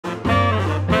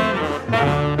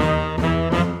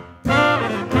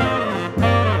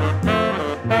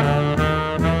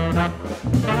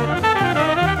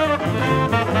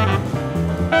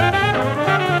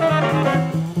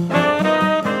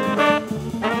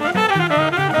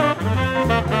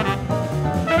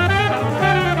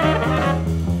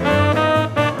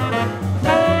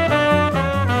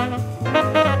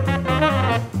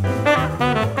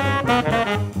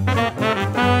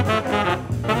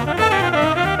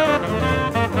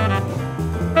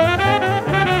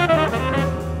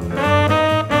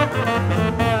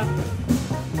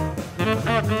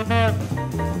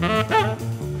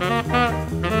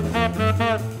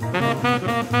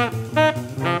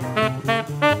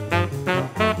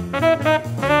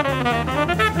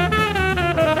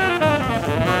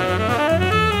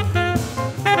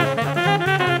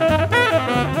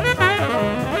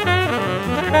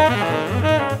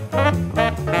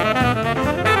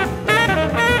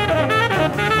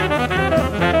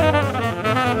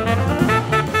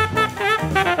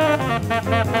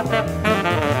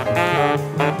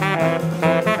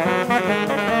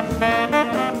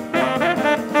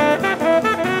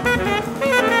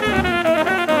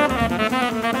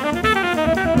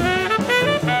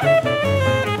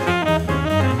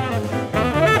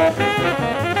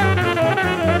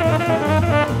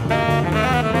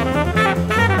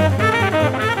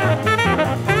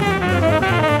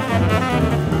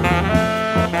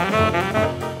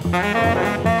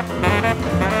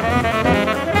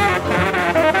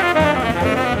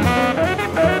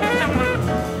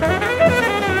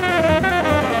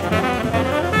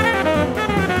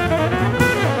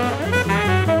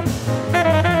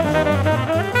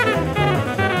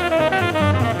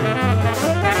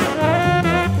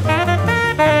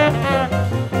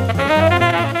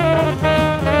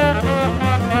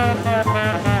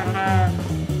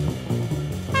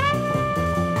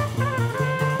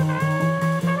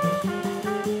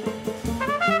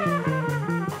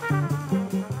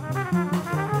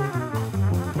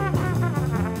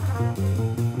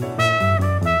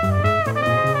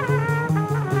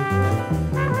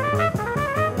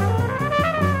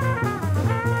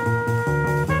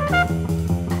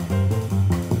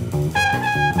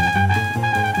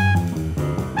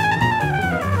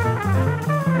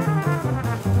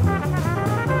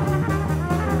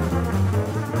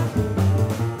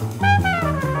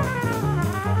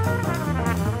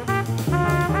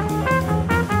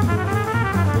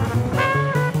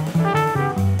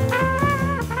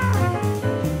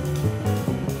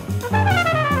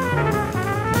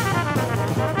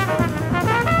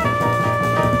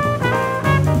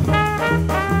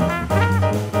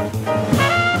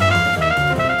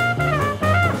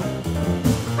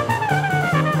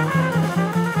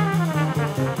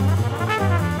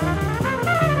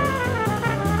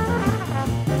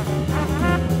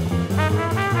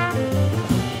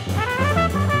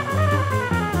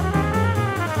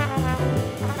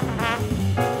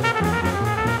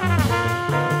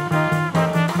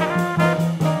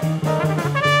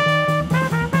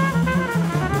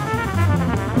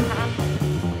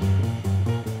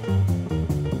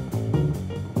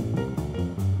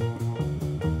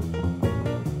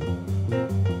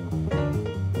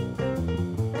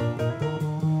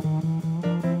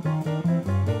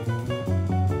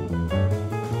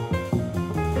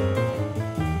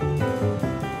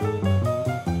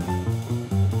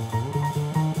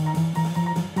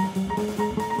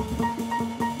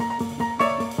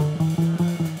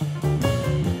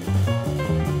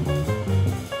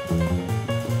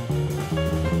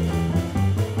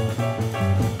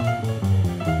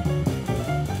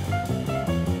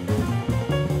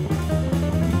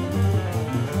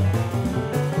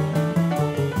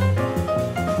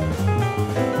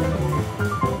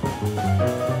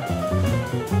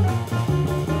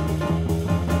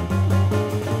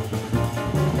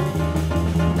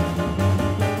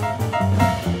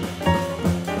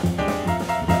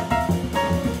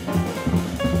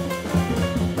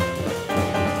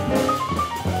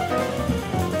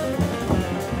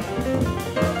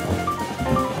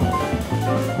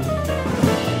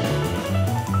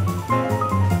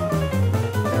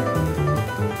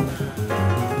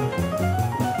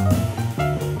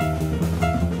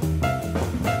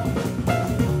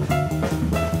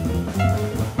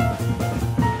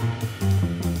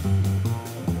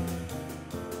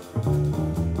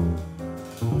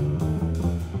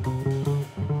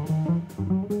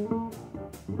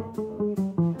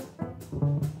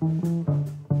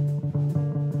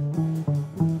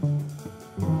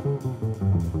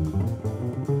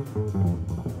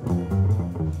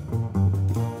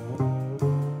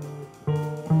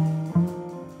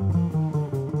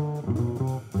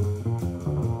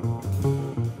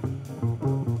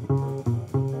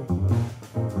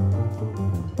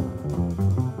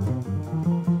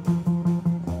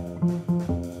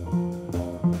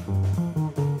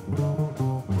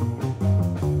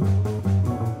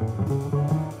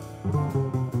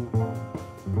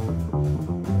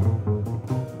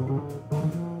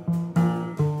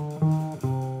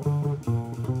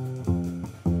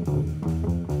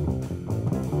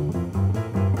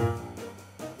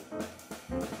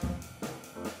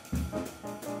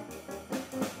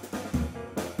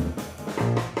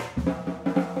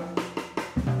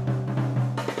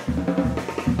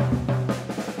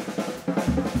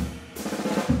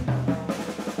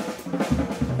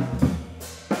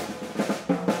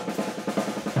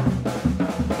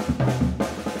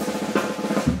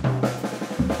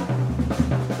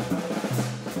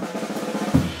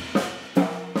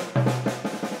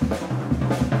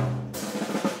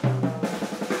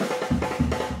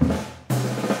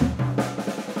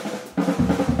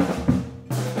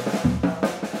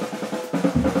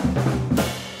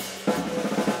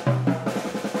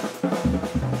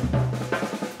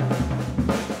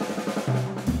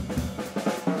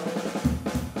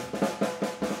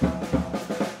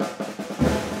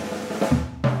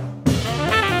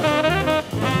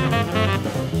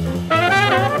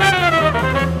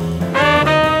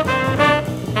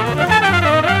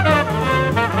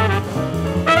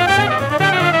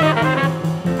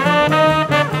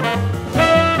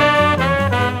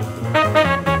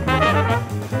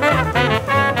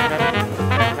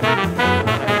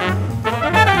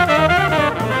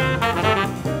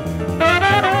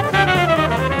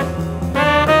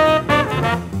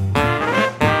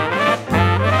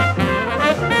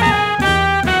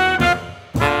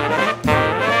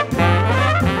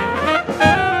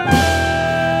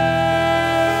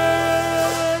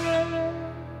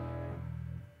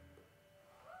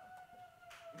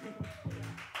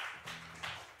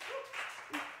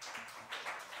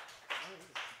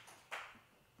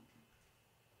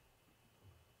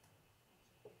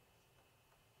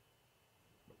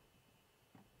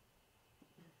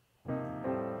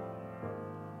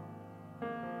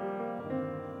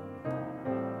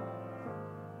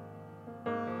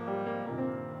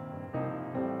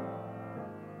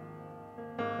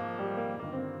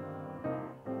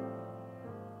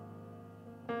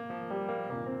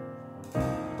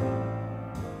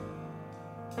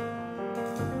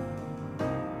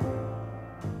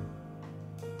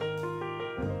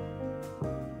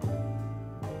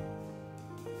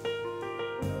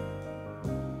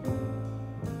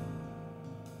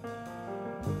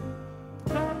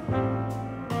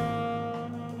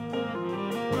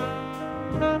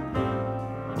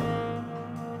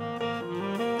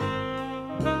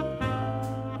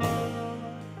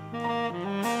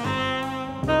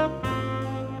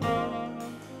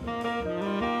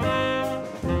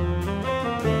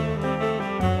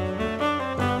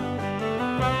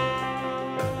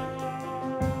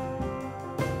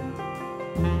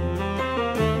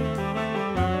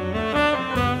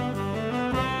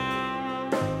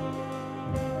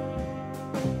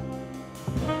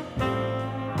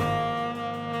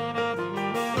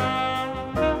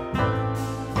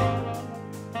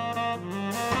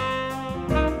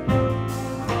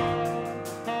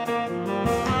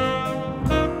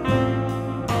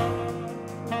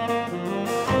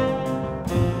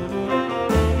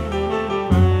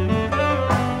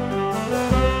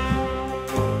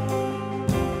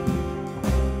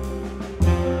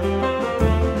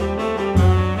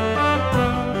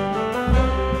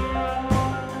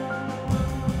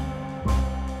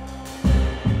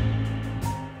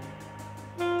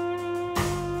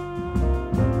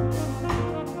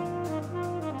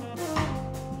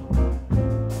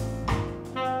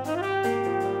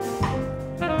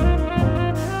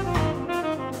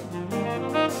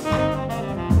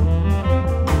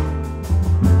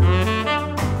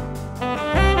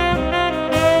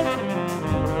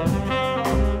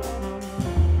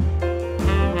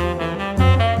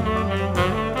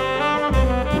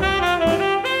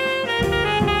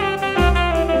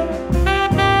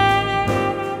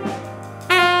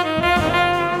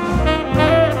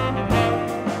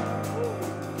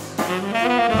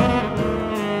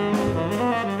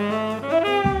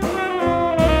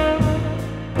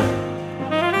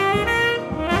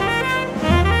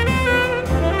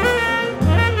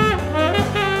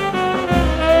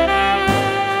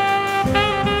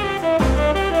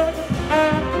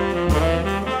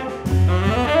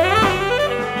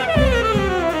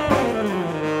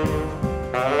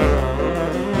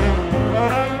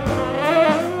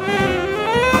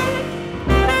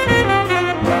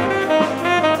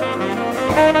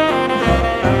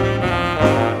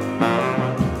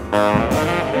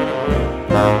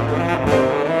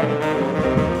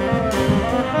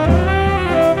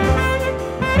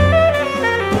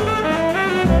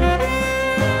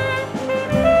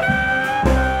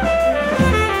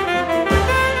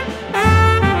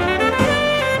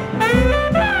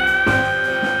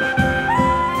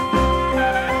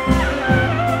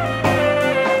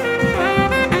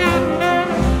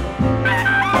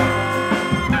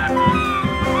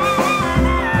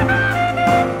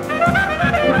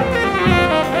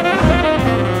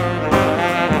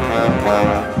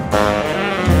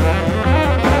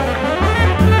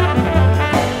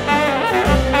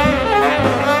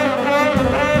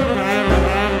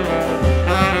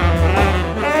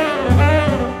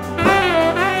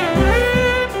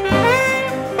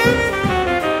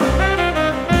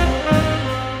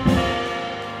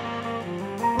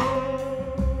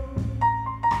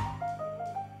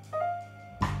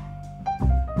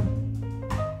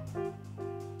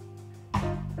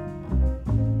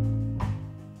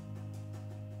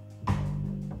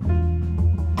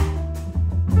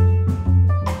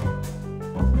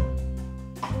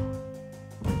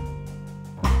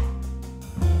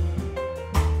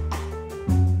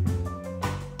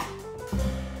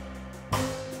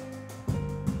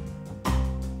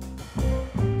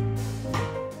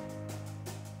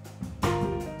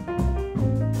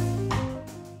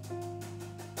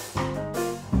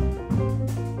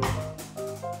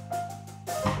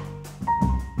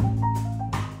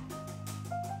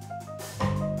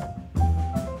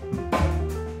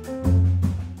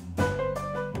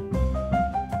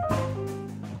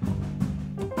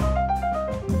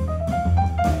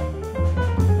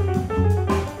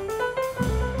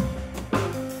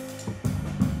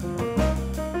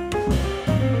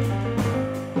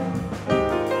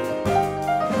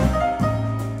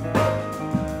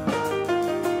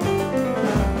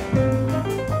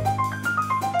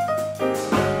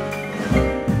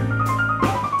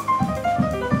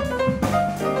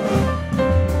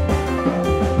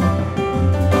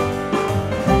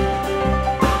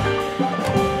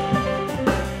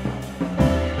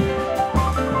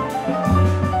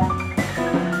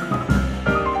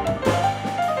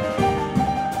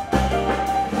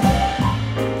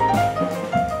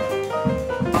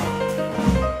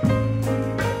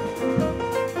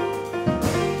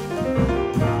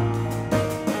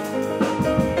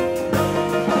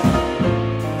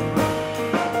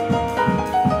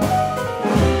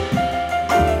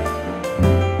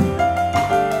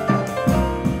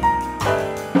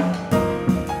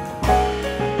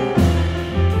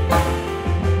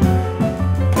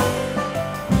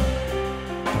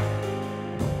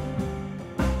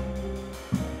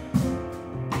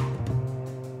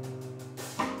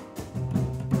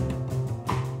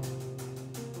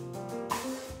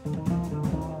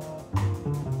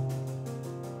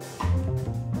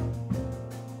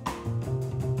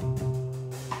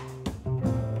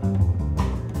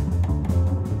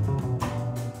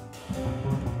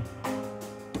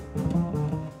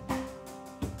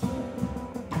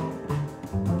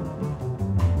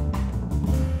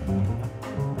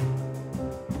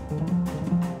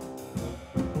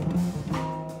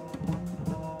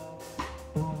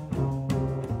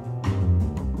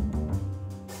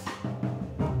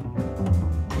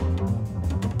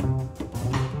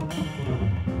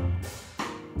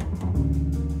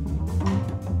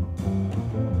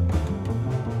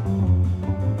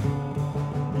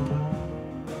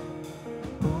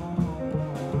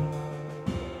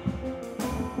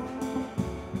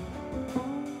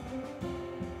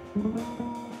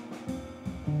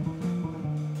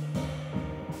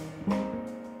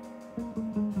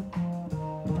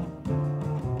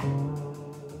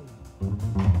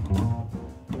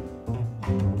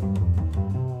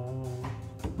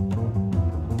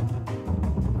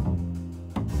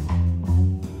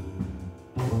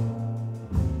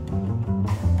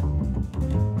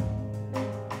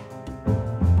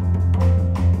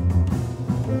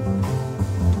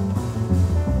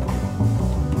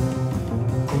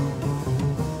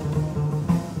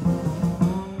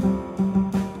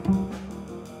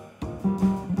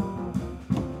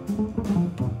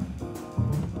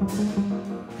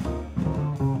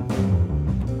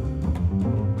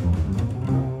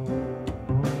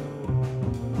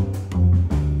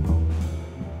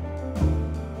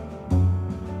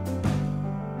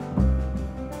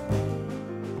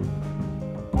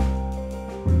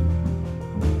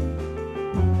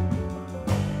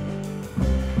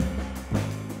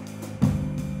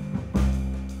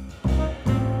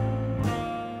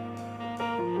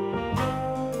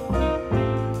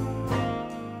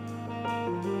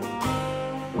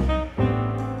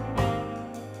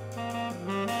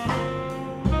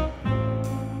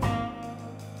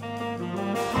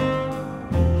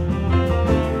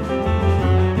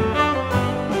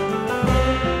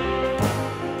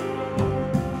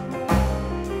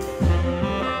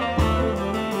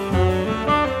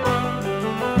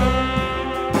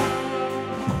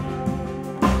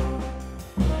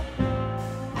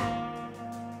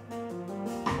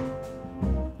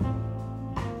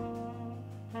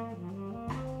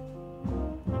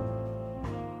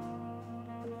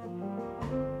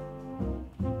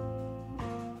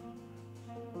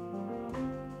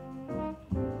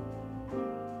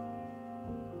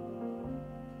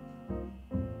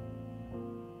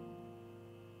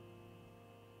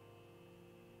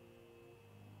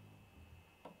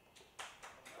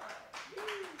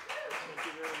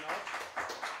very much.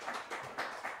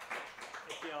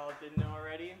 If y'all didn't know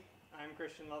already, I'm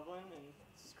Christian Loveland, and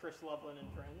this is Chris Loveland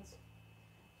and Friends.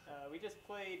 We just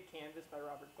played Canvas by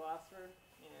Robert Glasper,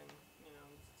 and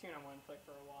it's a tune I wanted to play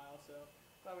for a while, so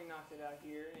thought we knocked it out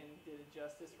here and did it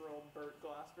justice for old Bert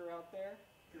Glasper out there.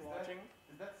 If you're watching.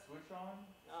 Is that switch on?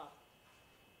 Oh.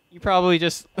 You probably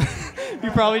just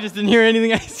didn't hear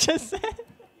anything I just said.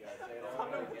 You gotta say it all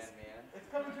over again, man.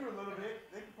 It's coming through a little bit.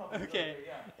 They can probably Okay.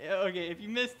 Okay, if you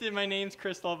missed it, my name's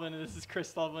Chris Loveland, and this is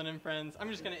Chris Loveland and Friends. I'm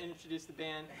just going to introduce the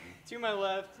band. To my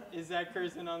left is Zach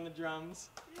Kursman on the drums.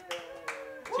 Yay.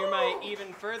 To my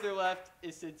even further left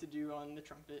is Sid Sadhu on the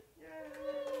trumpet. Yay.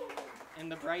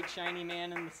 And the bright, shiny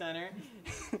man in the center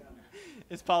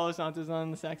is Paulo Santos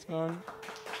on the saxophone.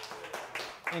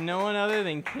 And no one other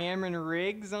than Cameron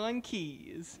Riggs on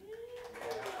keys.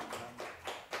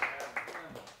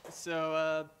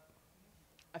 So,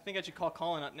 I think I should call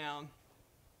Colin up now.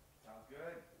 Sounds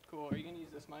good. Cool. Are you going to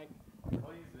use this mic?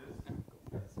 I'll use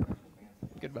this.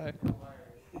 Goodbye.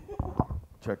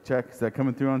 Check, check. Is that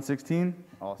coming through on 16?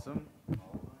 Awesome.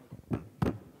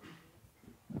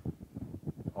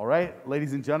 All right,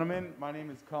 ladies and gentlemen, my name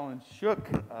is Colin Shook.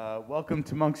 Welcome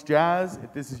to Monk's Jazz.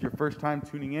 If this is your first time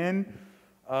tuning in,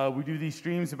 we do these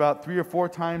streams about 3 or 4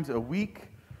 times a week.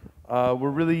 We're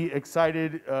really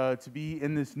excited to be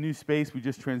in this new space. We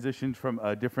just transitioned from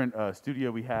a different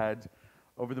studio we had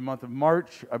over the month of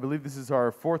March. I believe this is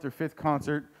our 4th or 5th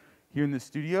concert here in the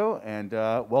studio, and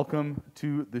welcome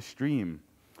to the stream.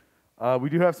 We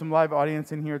do have some live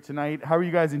audience in here tonight. How are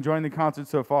you guys enjoying the concert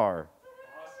so far?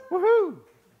 Awesome.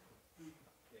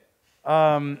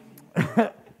 Woohoo!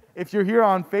 If you're here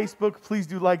on Facebook, please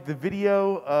do like the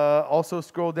video. Also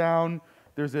scroll down.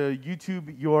 There's a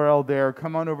YouTube URL there.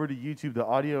 Come on over to YouTube. The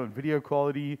audio and video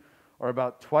quality are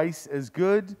about twice as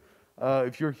good.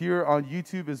 If you're here on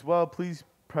YouTube as well, please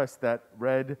press that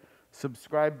red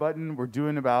subscribe button. We're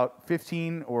doing about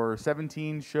 15 or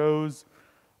 17 shows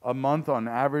a month on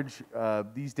average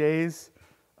these days.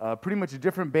 Pretty much a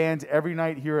different band every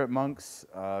night here at Monk's,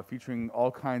 featuring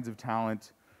all kinds of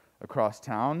talent across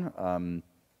town.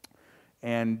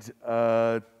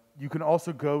 You can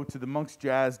also go to the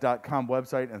monksjazz.com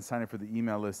website and sign up for the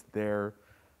email list there.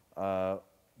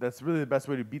 That's really the best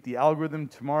way to beat the algorithm.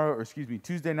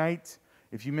 Tuesday night,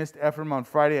 if you missed Ephraim on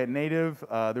Friday at Native,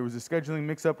 there was a scheduling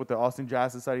mix-up with the Austin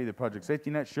Jazz Society, the Project Safety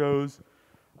Net shows.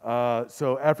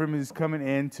 So Ephraim is coming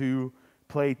in to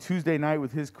play Tuesday night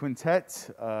with his quintet,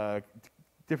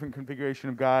 different configuration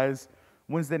of guys.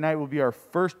 Wednesday night will be our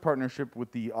first partnership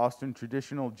with the Austin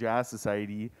Traditional Jazz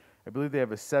Society. I believe they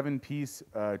have a 7-piece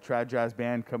trad jazz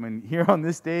band coming here on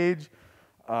this stage.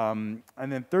 And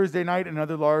then Thursday night,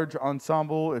 another large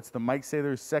ensemble. It's the Mike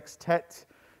Saylor Sextet.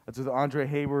 That's with Andre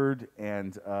Hayward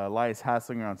and Elias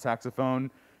Hasslinger on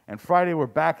saxophone. And Friday, we're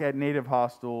back at Native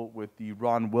Hostel with the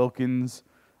Ron Wilkins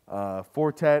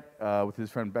Fortet with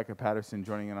his friend Becca Patterson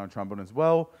joining in on trombone as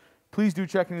well. Please do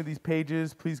check into these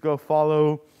pages. Please go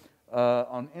follow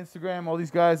on Instagram all these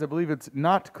guys. I believe it's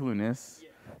not Clunis.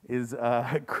 Is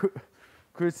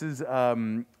Chris's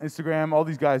Instagram. All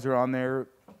these guys are on there.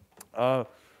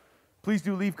 Please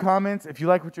do leave comments. If you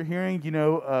like what you're hearing,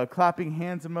 clapping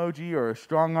hands emoji or a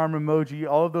strong arm emoji,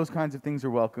 all of those kinds of things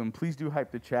are welcome. Please do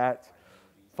hype the chat.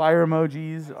 Fire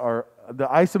emojis, or the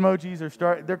ice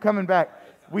emojis they're coming back.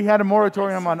 We had a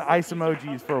moratorium on ice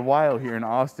emojis for a while here in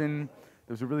Austin.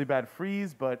 There was a really bad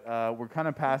freeze, but we're kind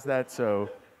of past that, so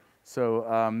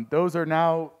those are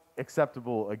now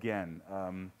acceptable again.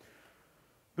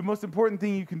 The most important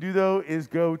thing you can do, though, is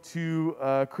go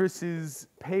to Chris's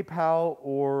PayPal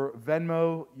or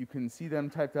Venmo. You can see them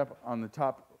typed up on the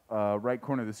top right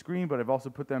corner of the screen, but I've also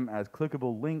put them as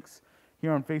clickable links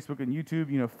here on Facebook and YouTube.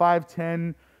 $5,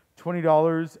 $10,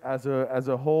 $20 as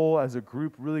a whole, as a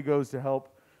group, really goes to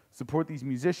help support these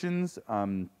musicians.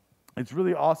 It's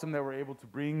really awesome that we're able to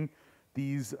bring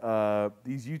these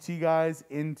UT guys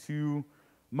into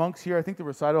Monk's here. I think the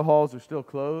recital halls are still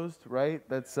closed, right?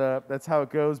 That's how it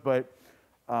goes. But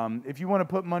if you want to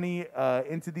put money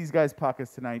into these guys'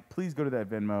 pockets tonight, please go to that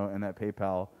Venmo and that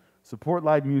PayPal. Support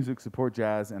live music, support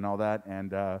jazz, and all that,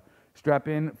 and strap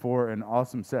in for an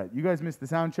awesome set. You guys missed the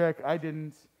sound check. I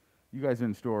didn't. You guys are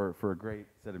in store for a great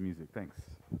set of music. Thanks.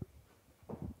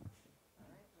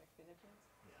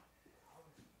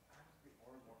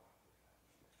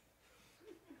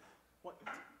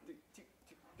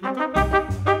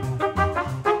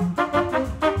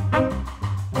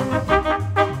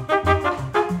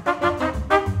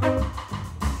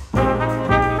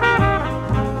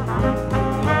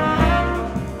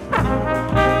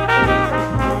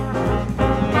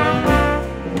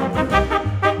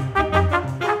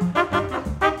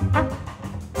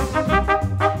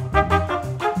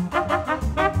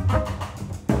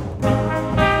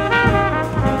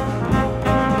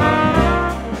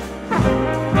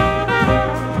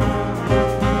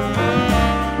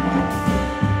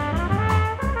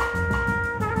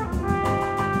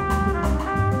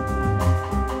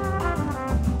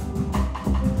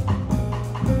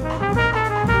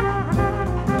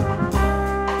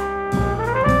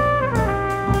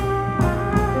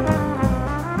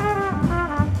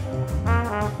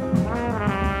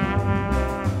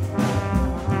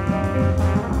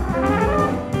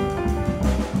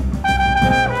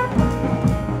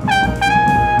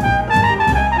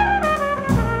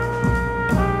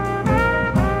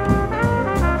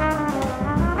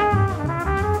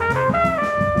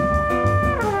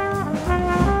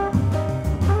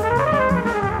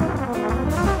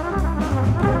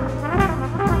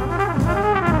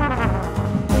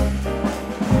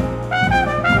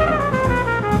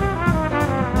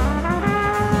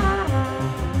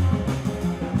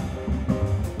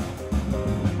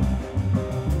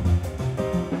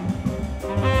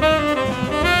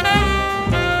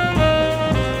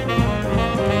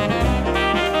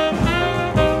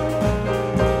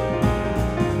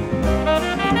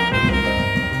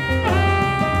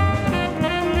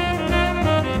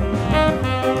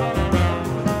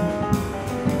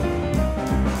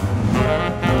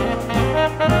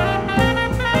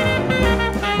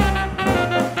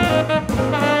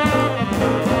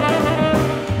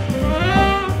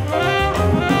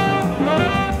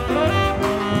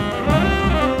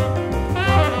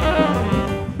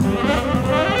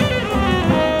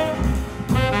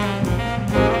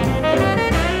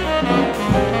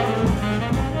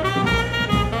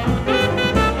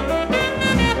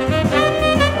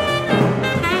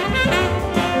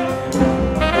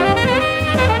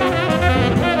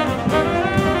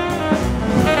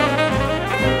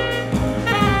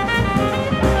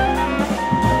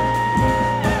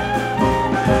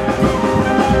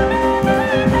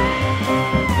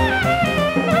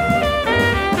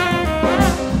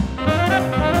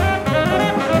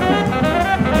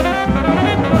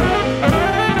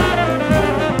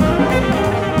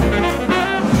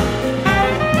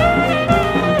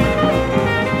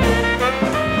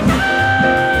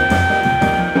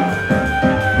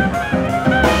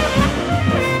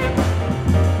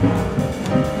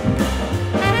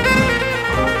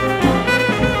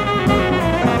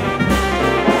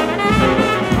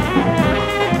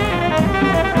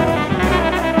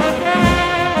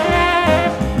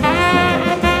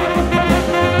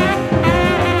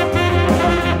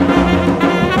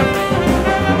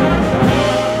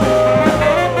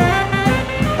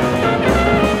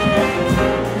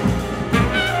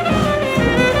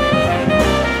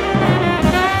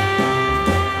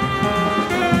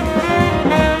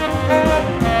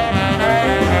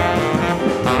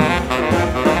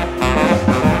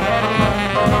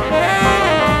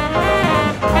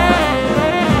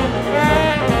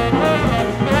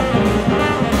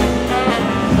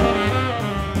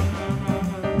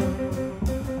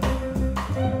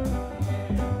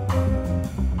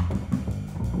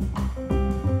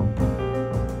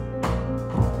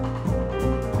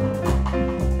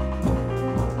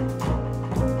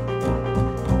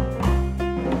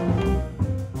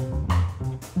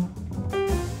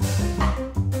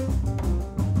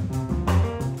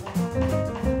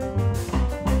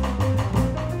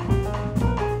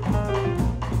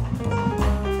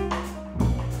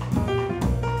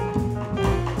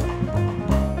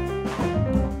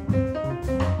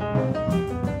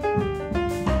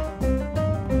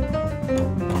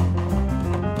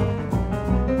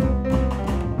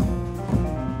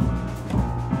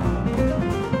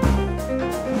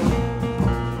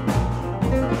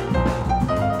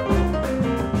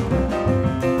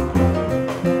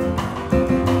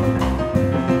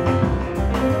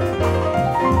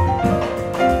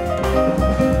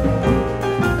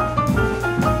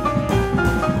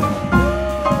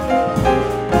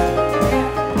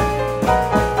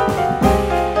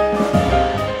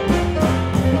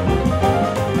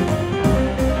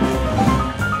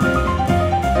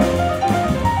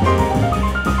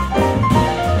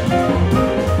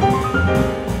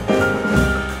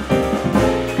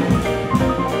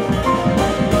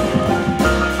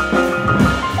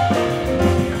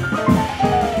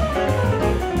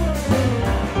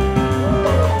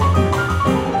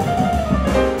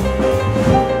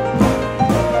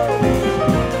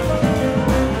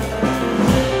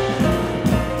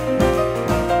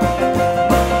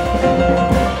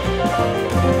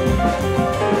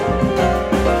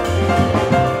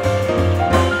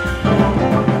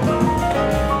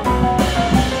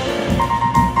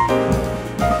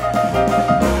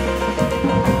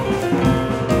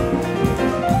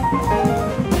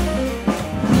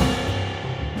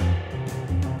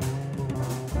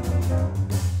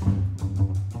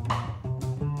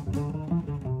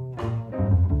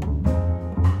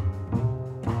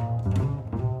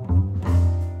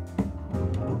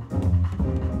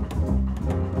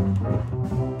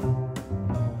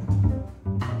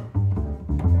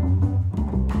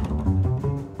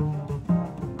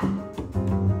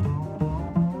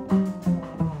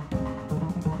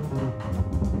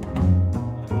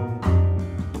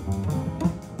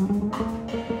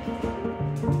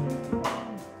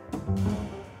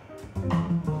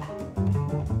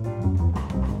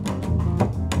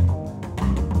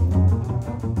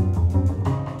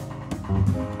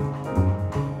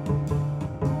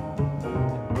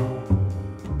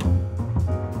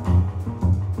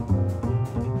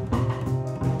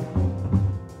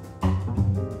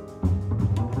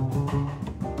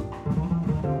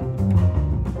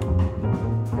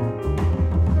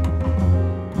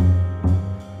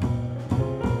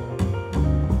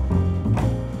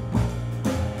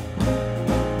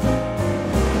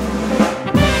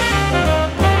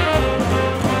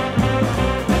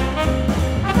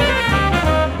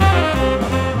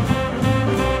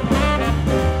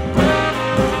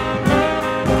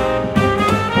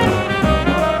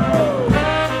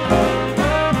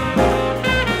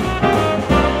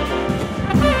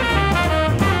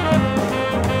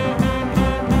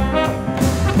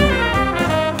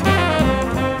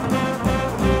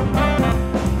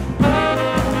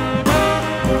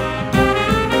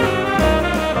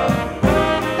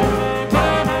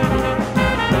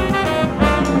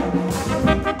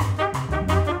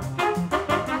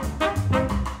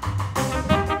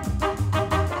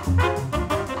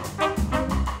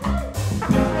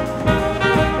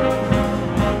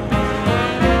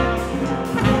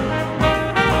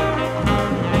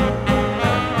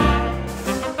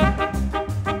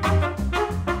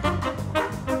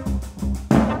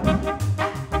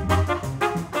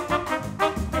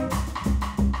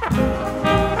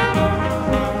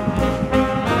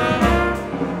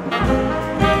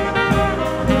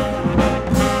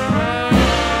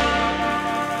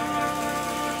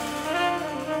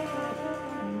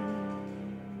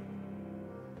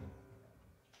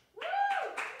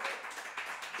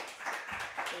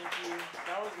 you.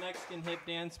 That was Mexican Hip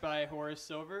Dance by Horace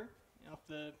Silver off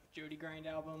the Jody Grind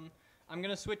album. I'm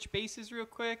gonna switch basses real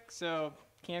quick. So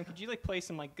Cam, could you like play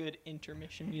some like good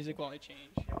intermission music while I change?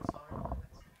 Twin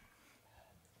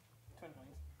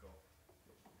Flames.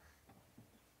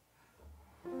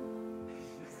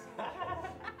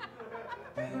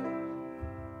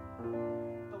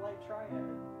 The light triad.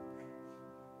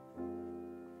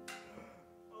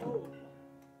 Oh.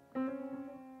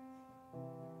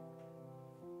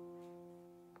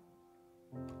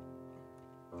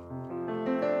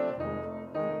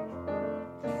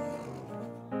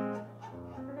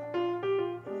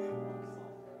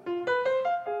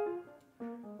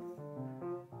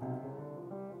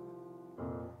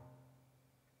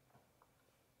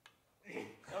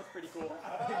 That was pretty cool.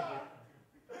 Yeah,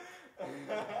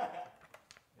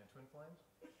 Twin Flames?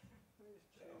 Thank you.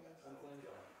 I like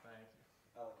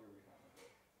your recon.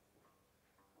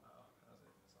 Oh, that was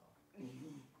it. That's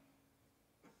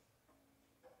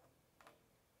all.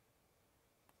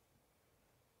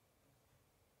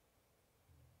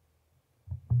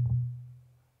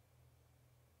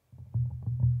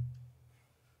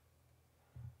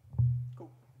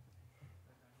 Cool.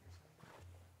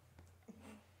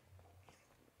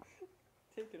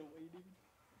 Take it away, dude.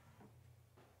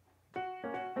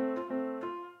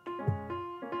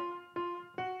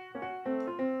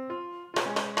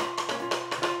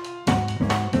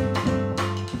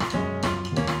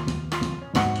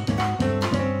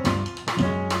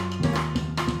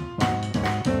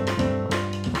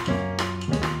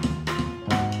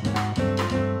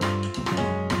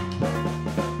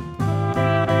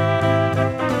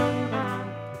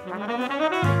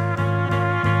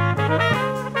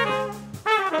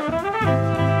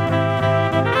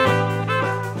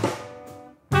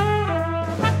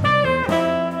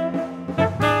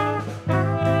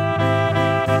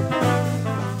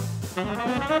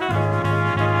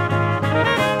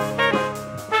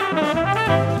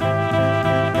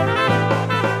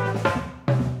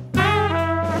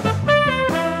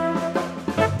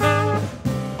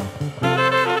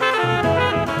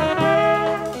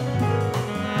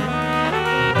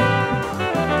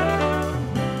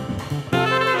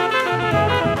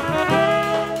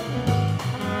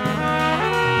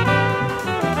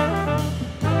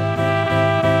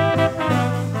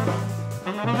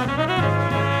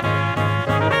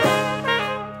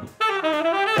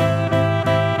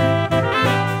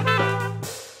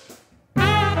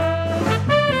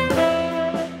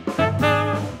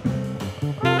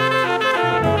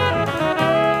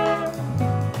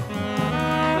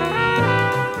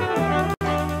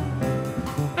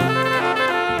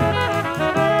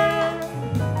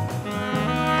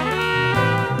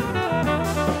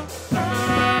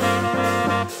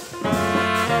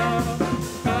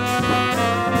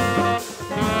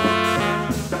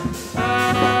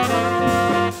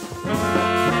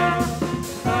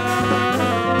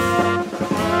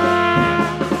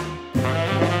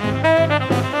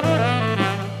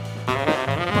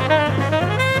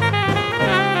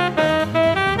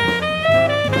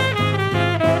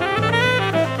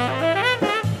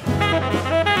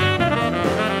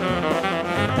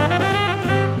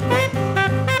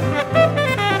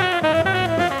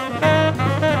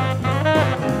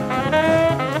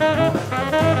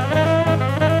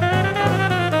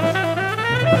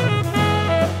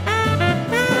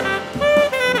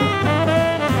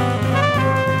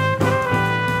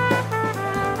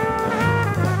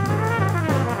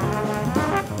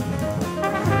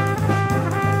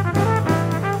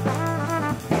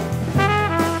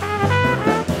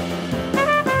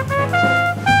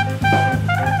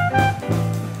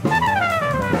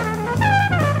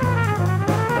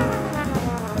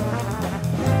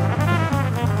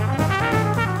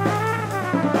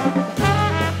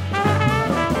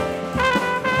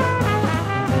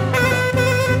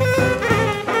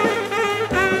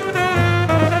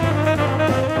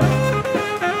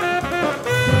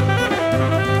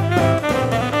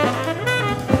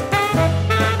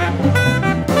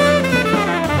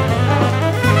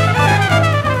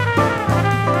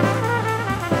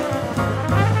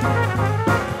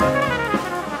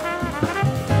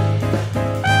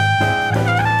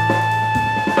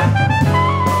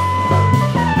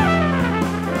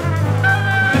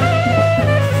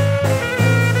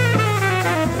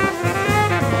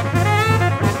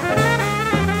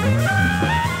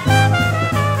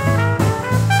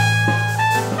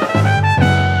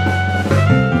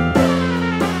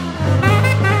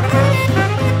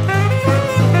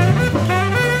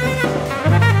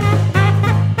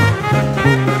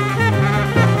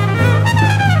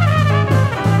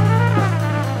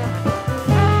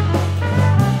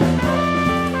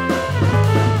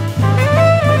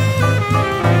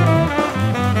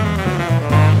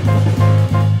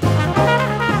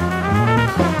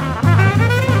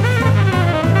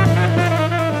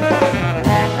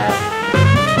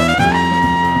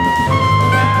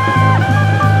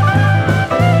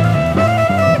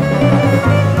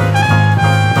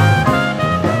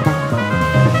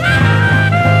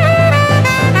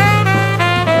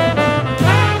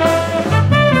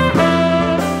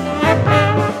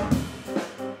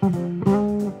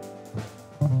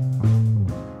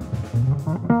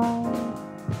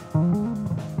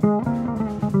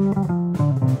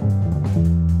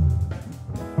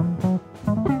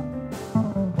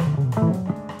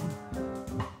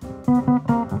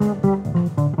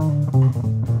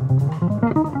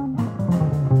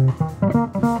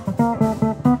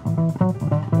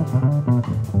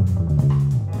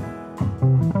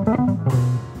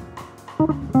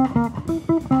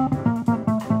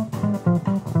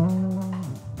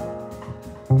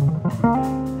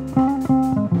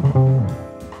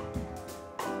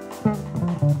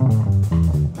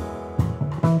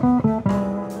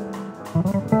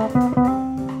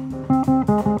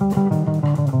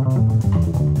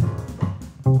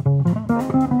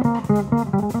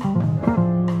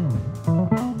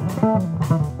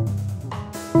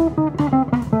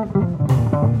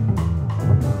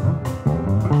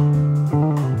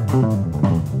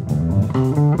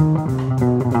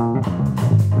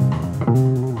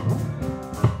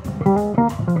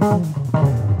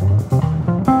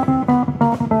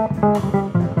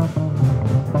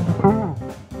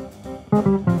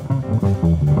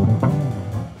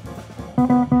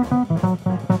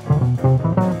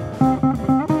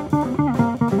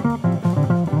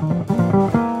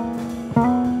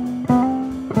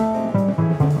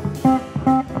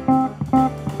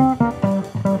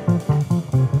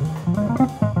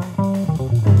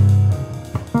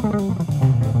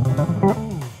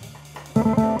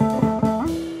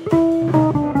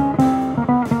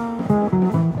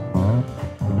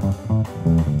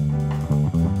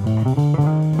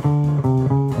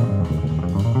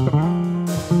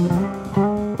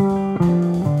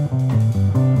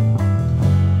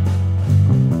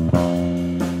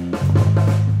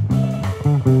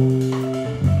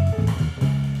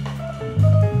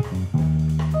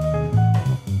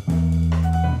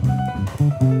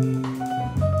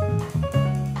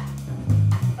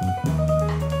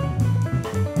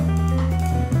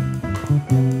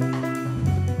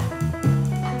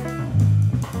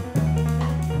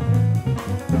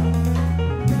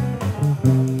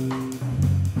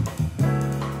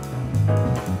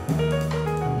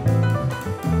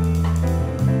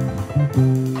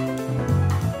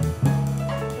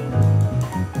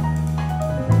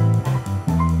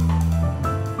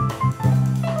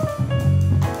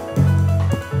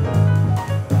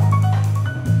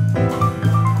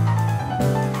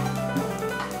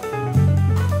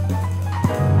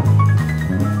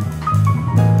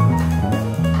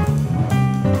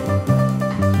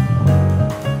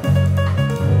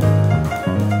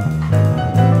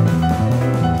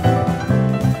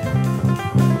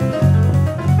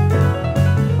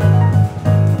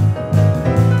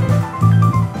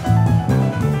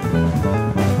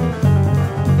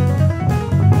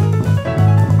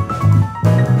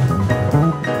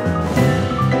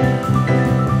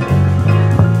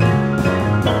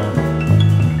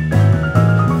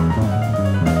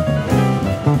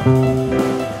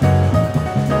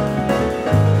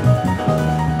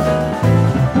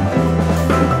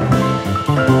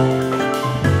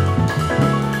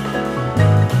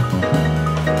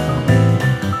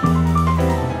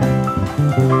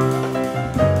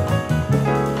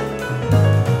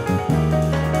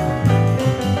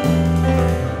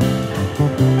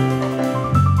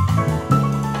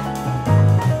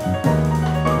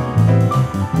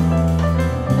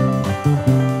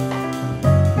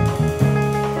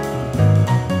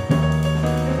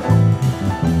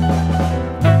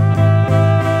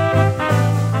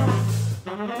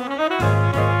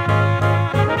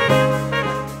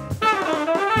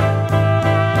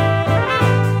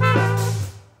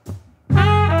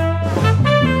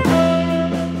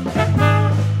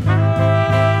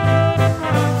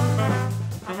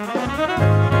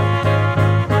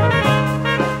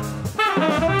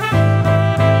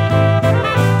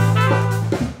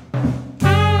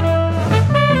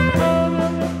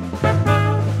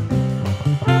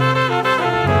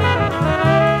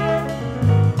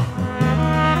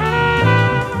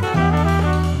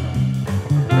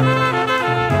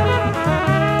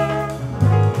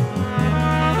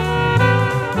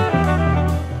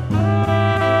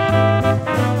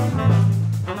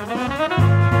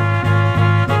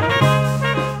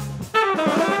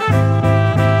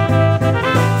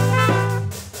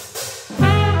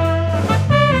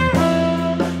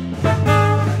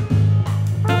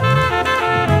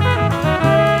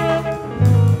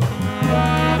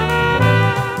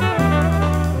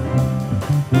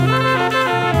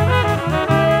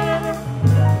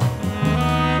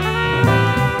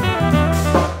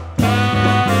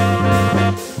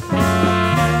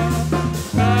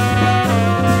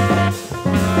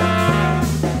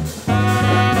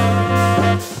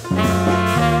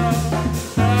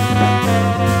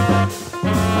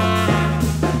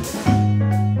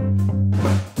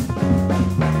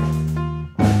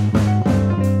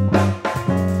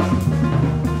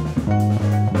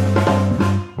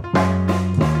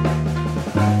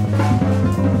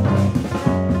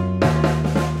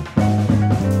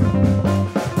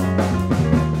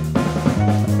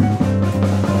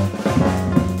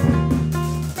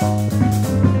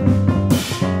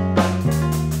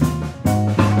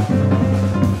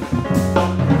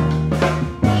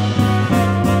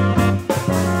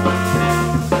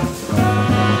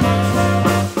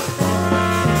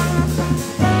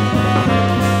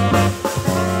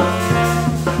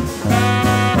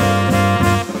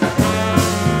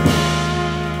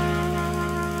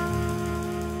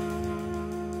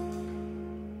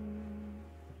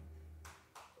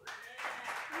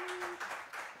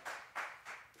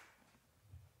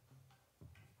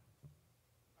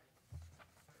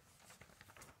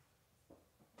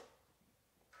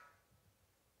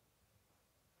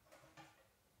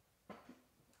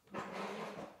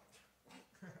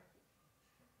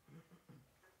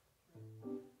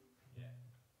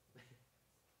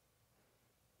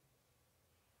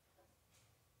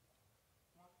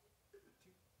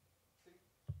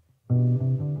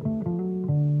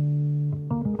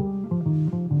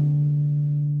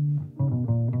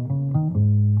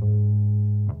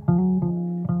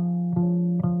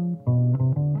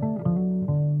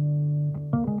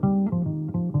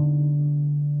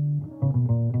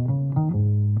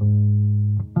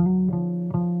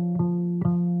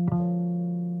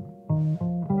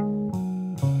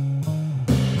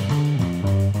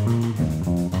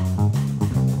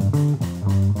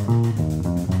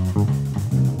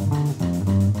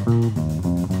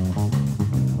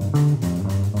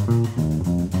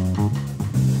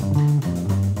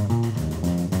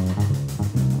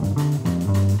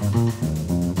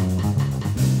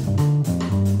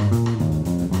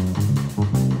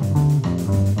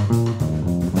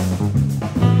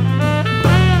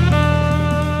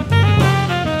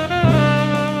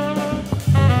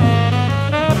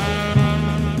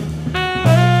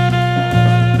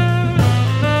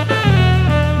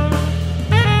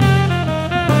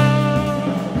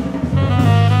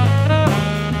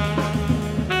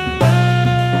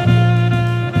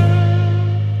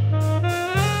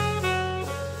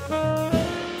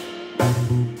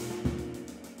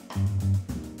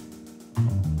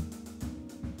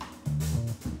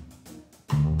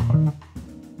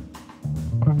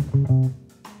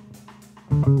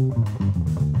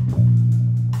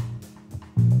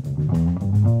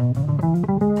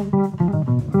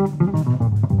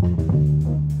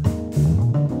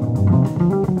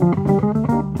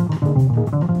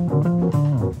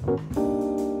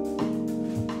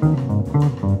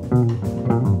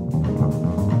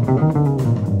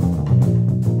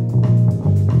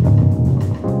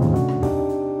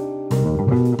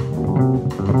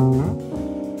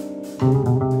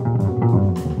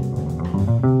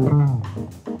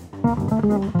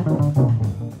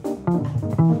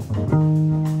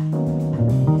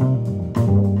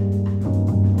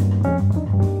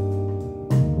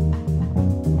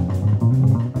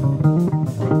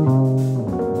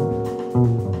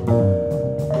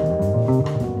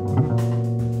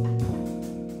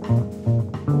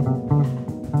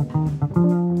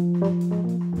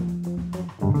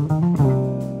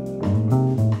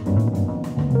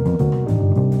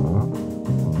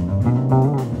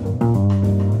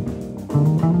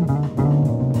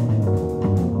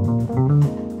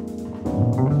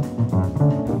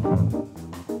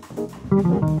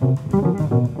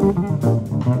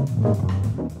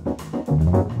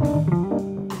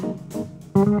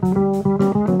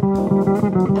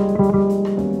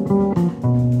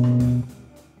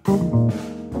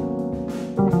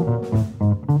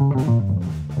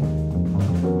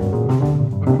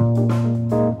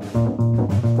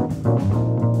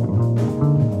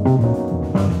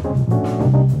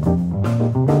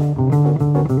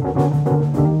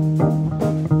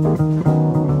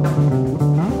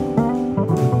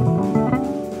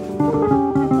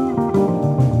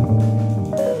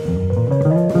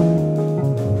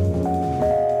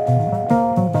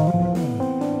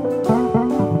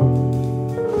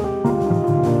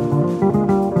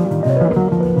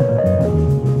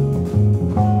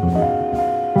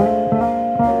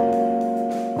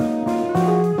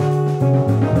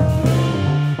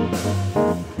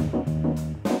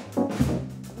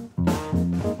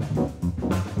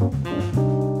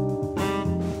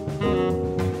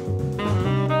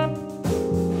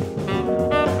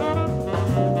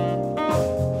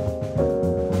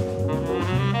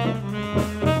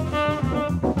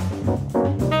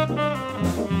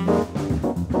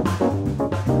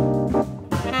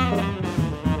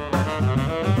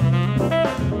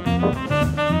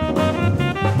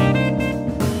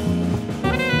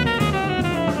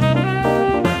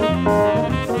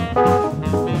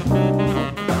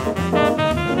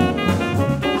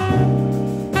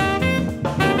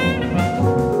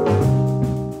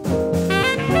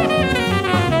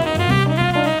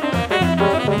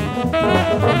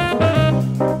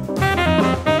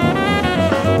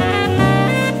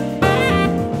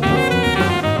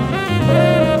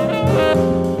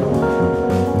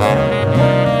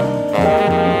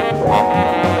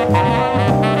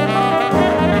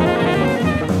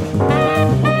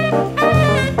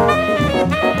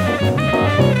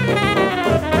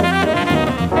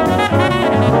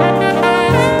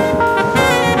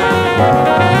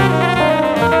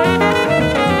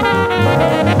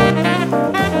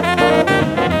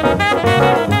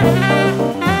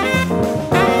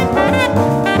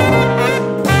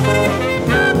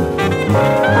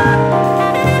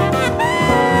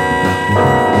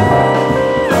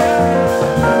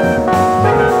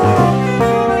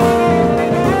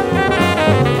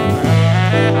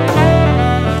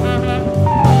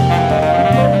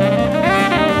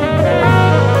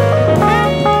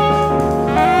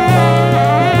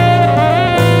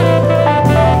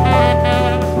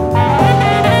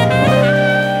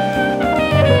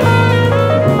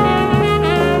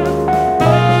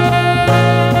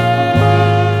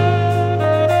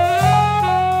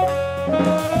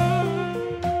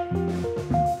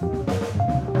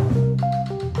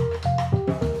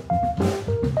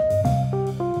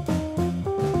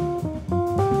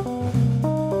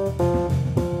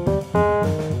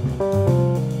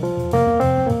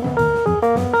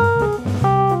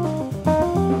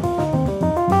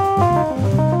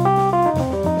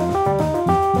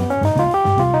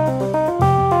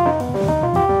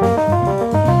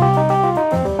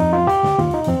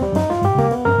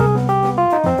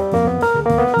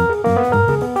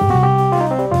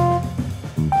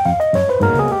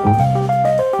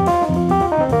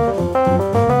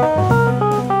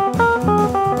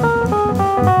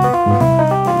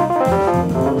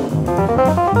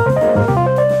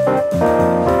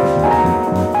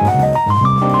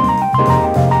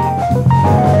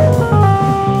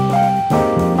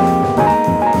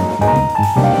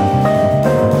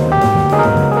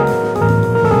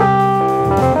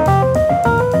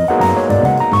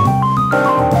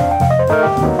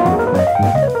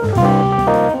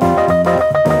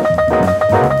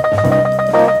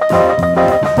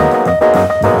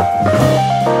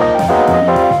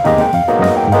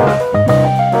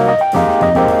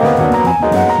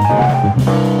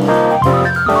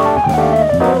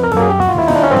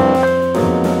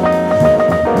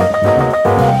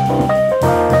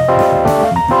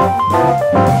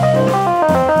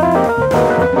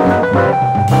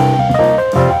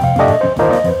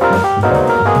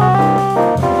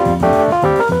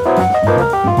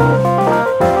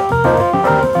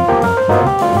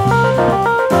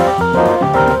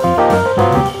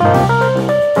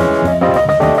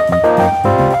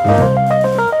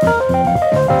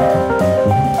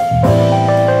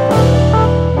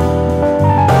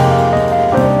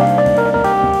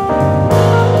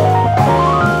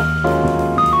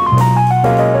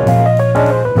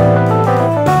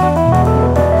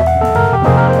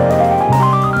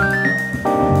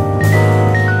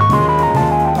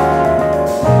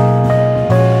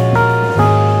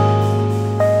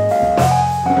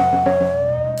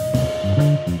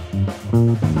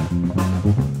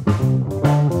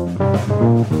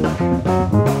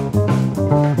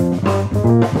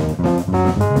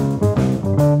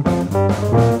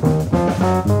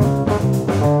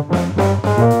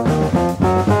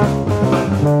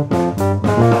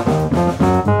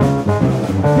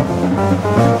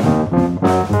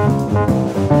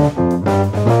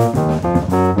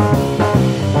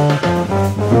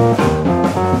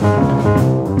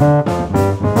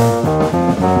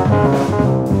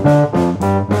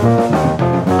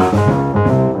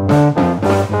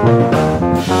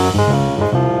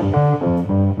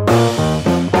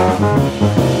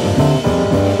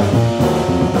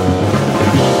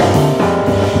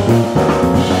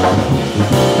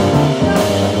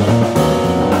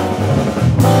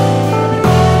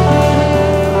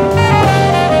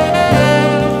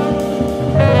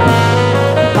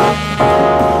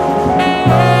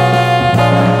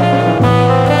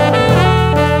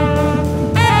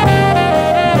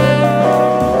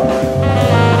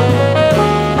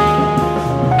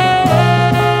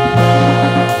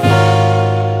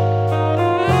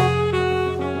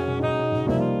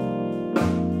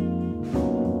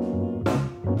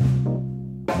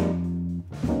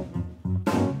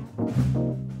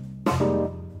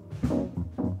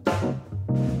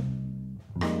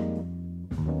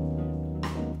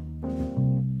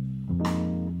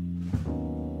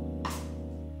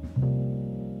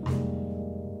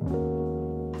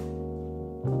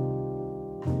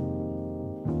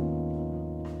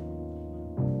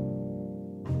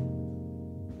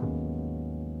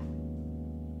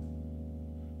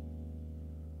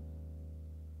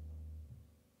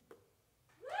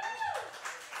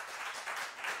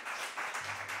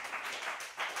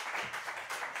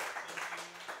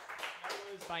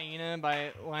 Hyena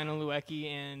by Lionel Luecki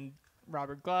and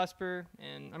Robert Glasper.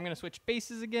 And I'm going to switch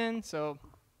basses again, so...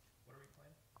 What are we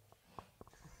playing?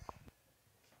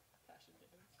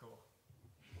 Cool.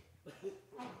 I'll do it.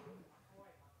 Tuning my dial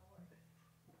and my settings.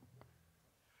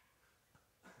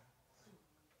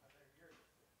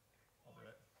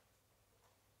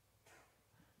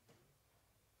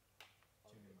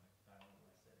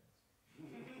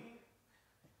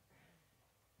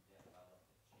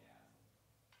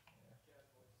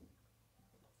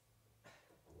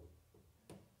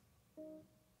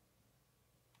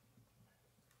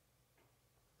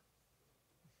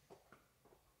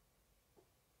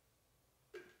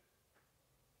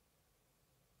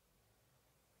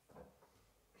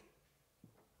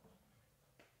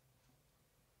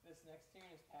 This next tune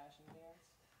is Passion Dance,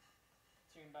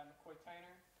 tuned by McCoy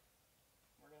Tyner.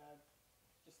 We're going to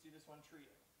just do this one trio.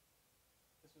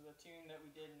 This was a tune that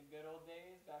we did in the good old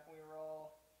days, back when we were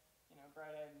all,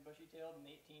 bright-eyed and bushy-tailed and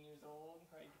 18 years old,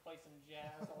 ready to play some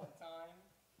jazz all the time.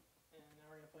 And now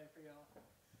we're going to play it for y'all.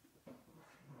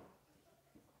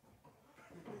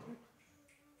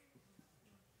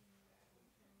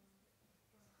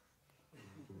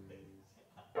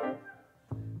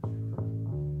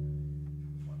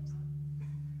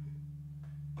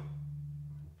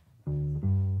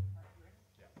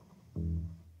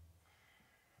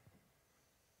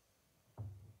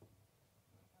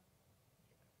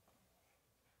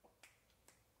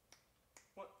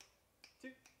 One, two,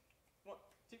 1,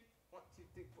 2, 1, 2,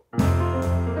 3,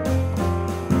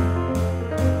 4.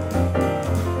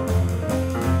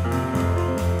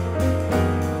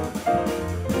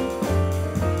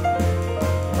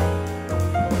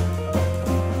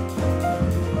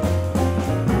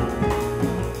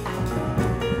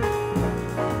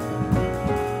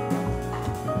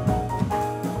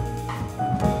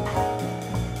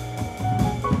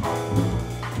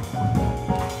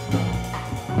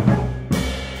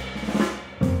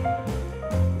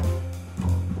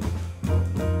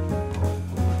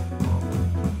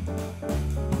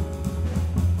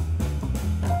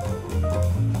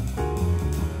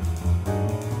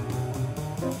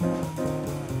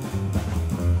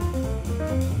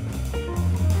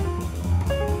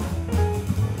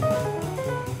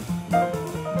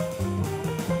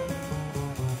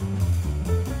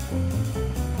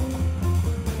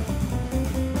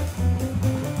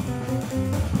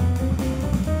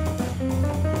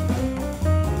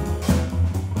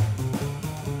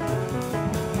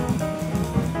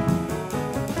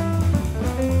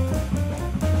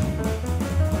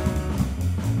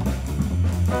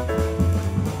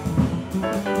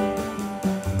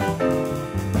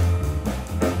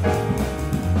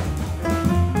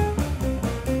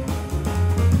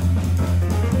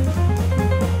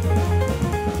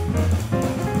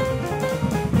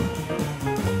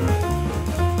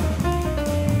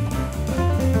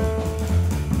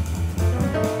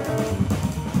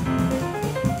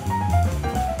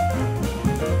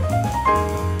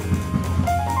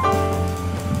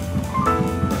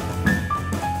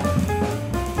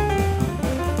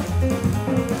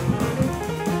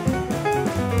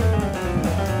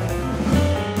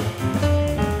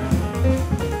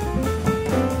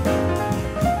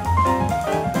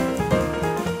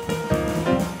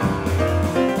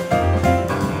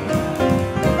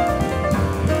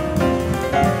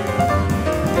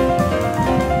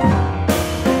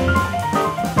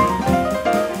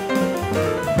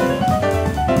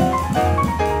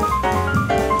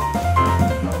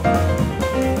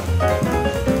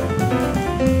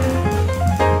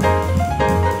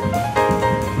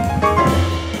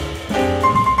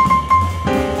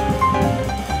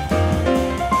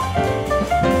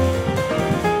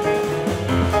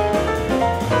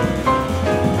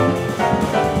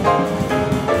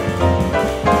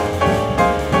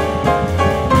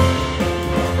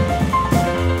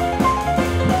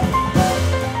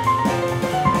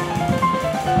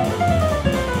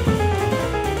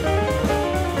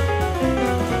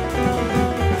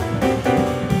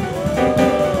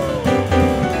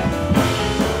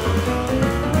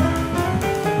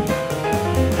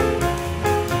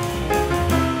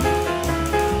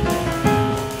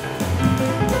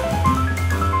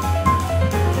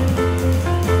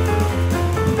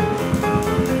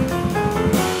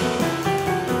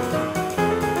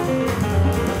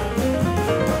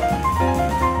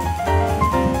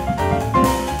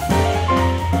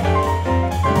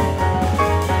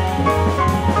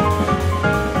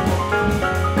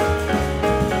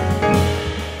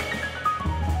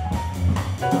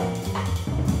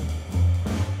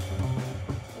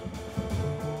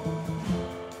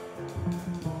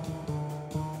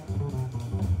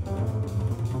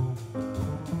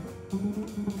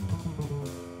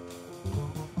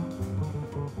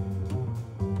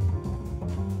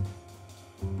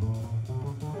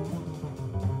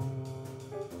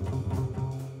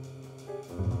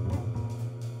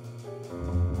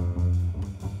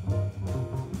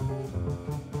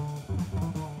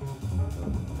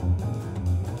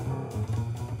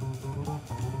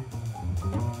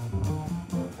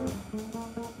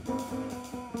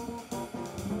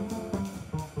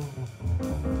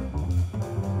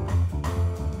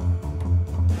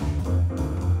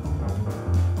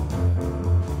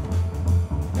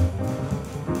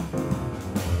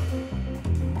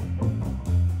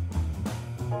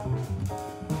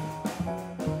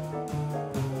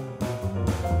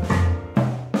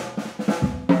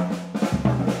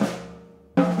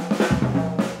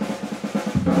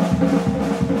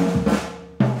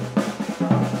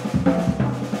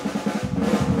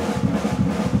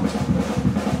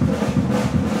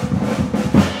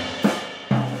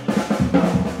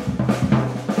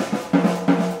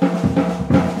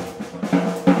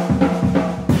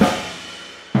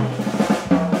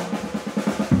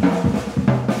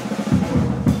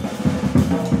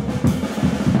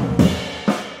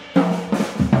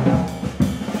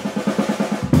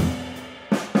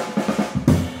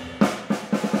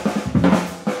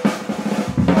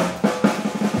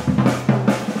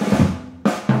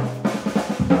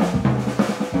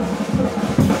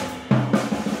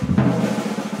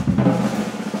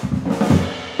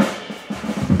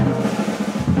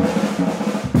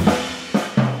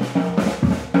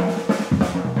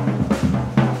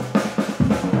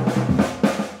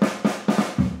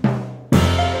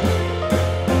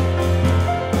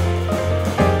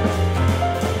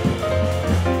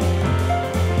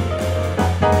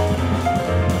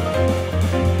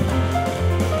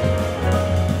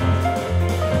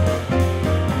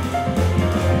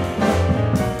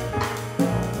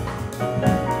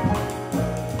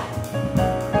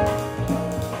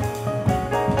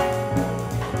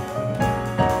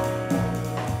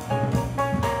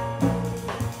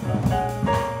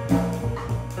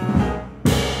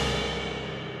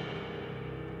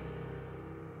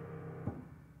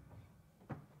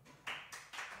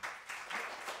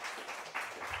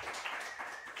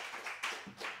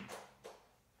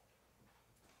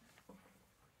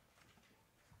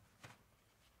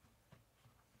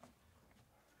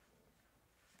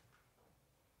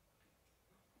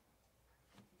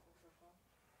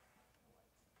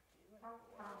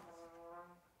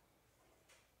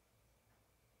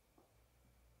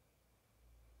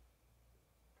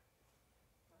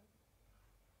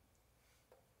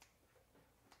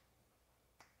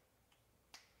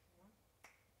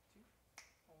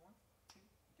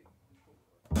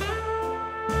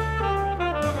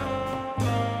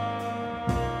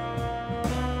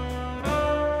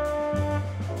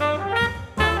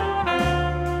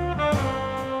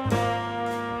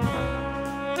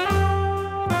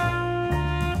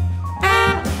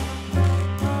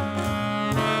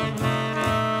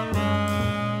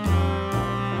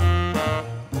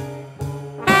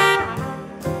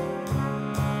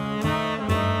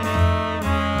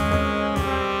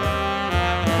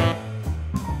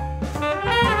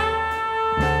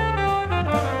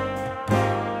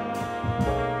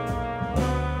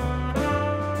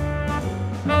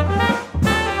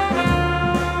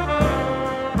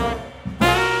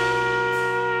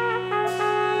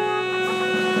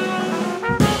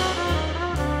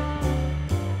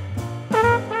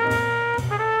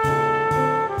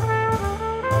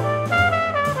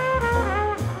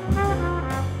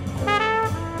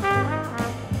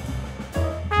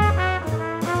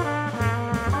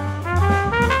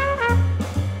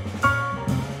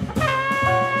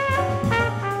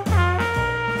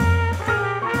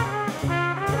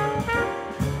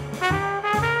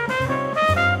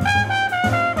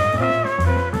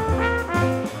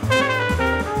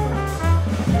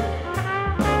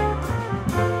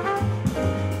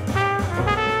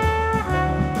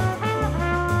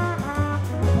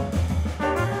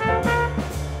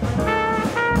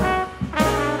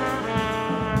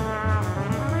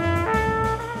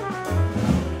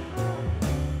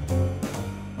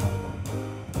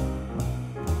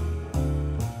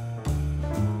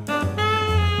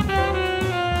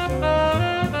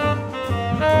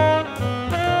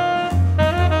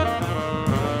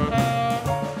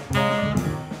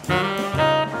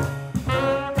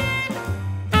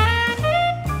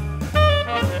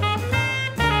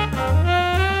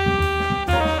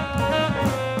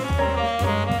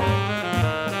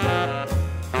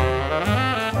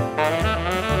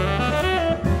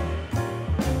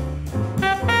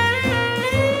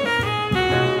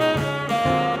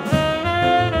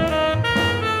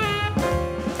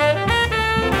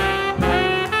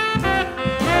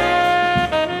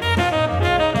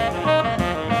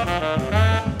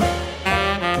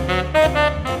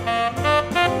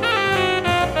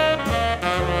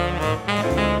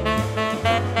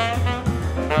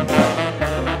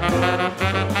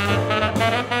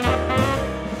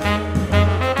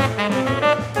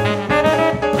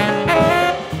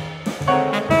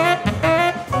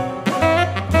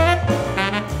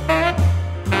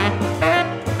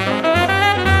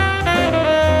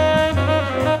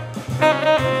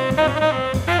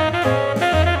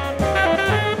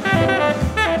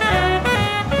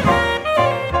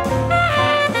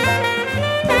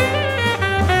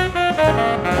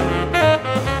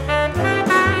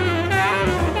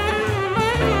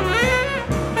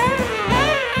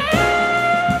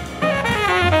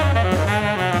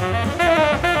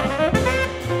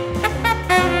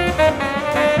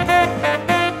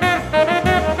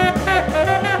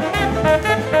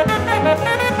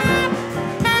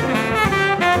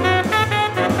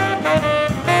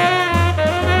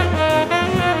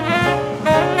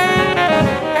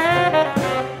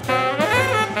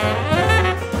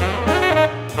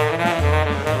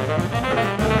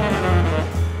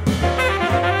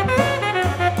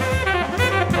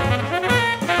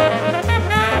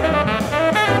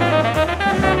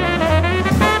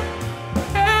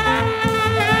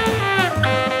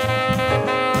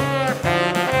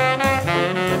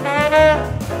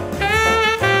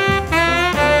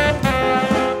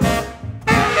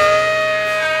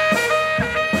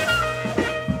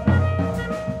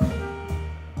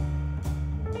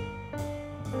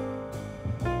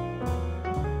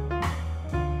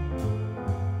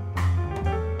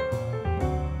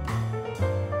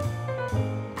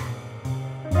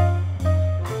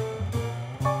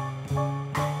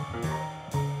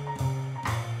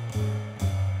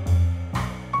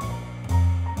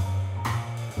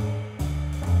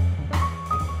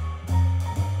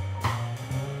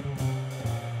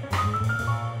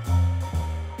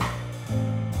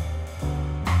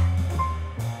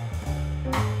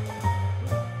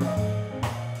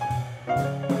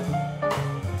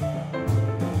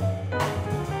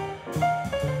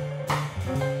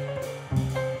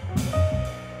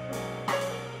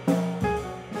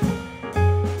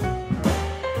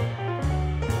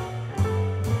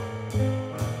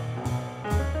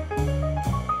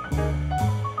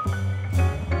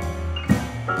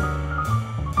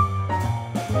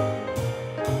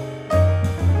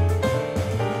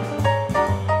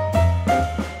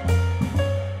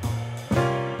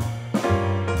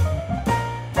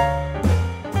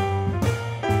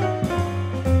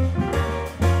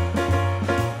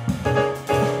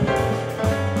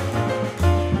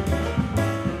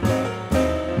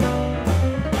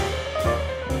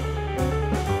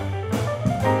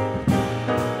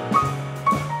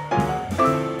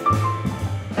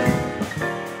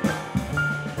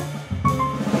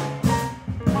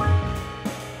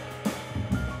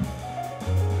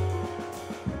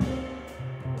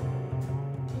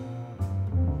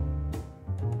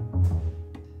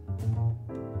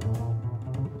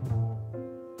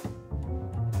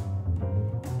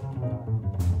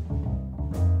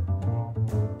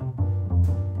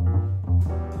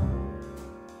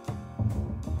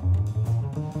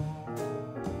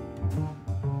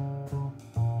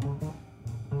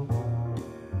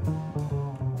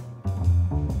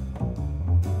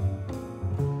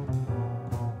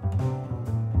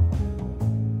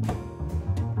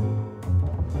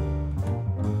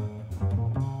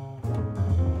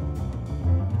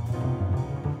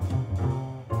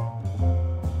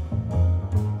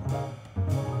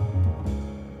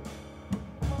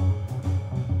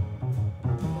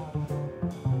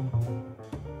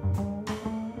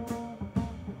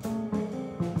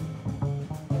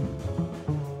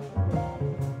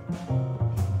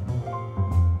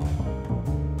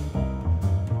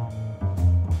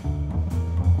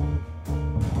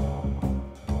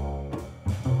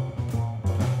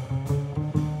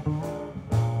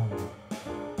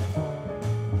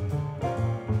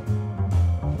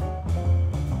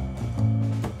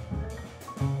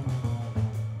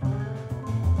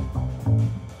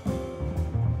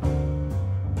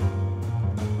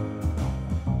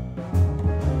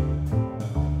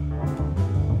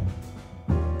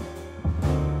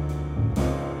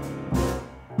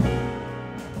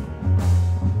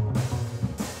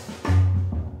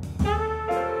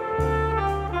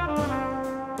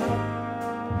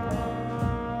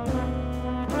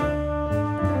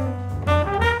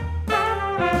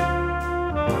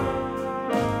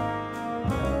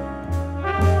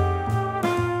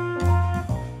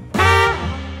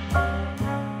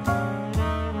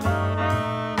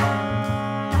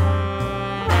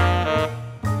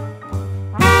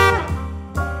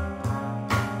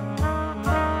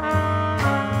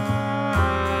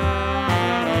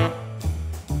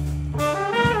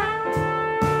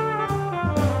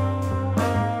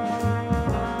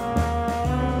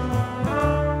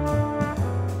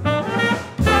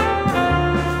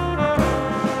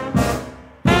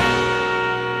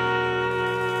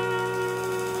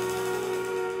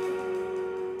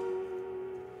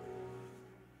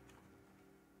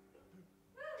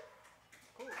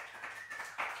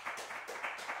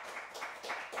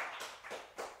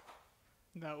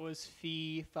 That was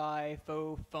Fee, Fi,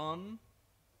 Fo, Fum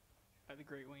by the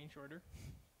great Wayne Shorter.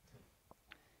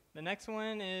 The next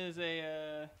one is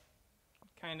a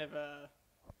kind of a,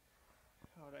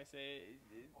 how would I say?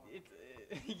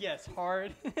 Yes,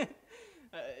 hard.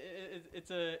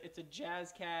 It's a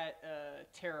Jazz Cat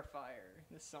Terrifier.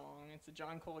 This song. It's a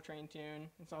John Coltrane tune.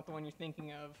 It's not the one you're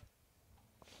thinking of.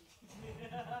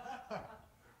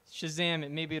 Shazam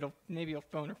it. Maybe you'll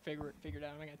phone or figure it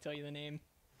out. I'm not gonna tell you the name.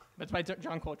 But it's by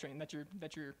John Coltrane. That's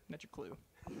your clue.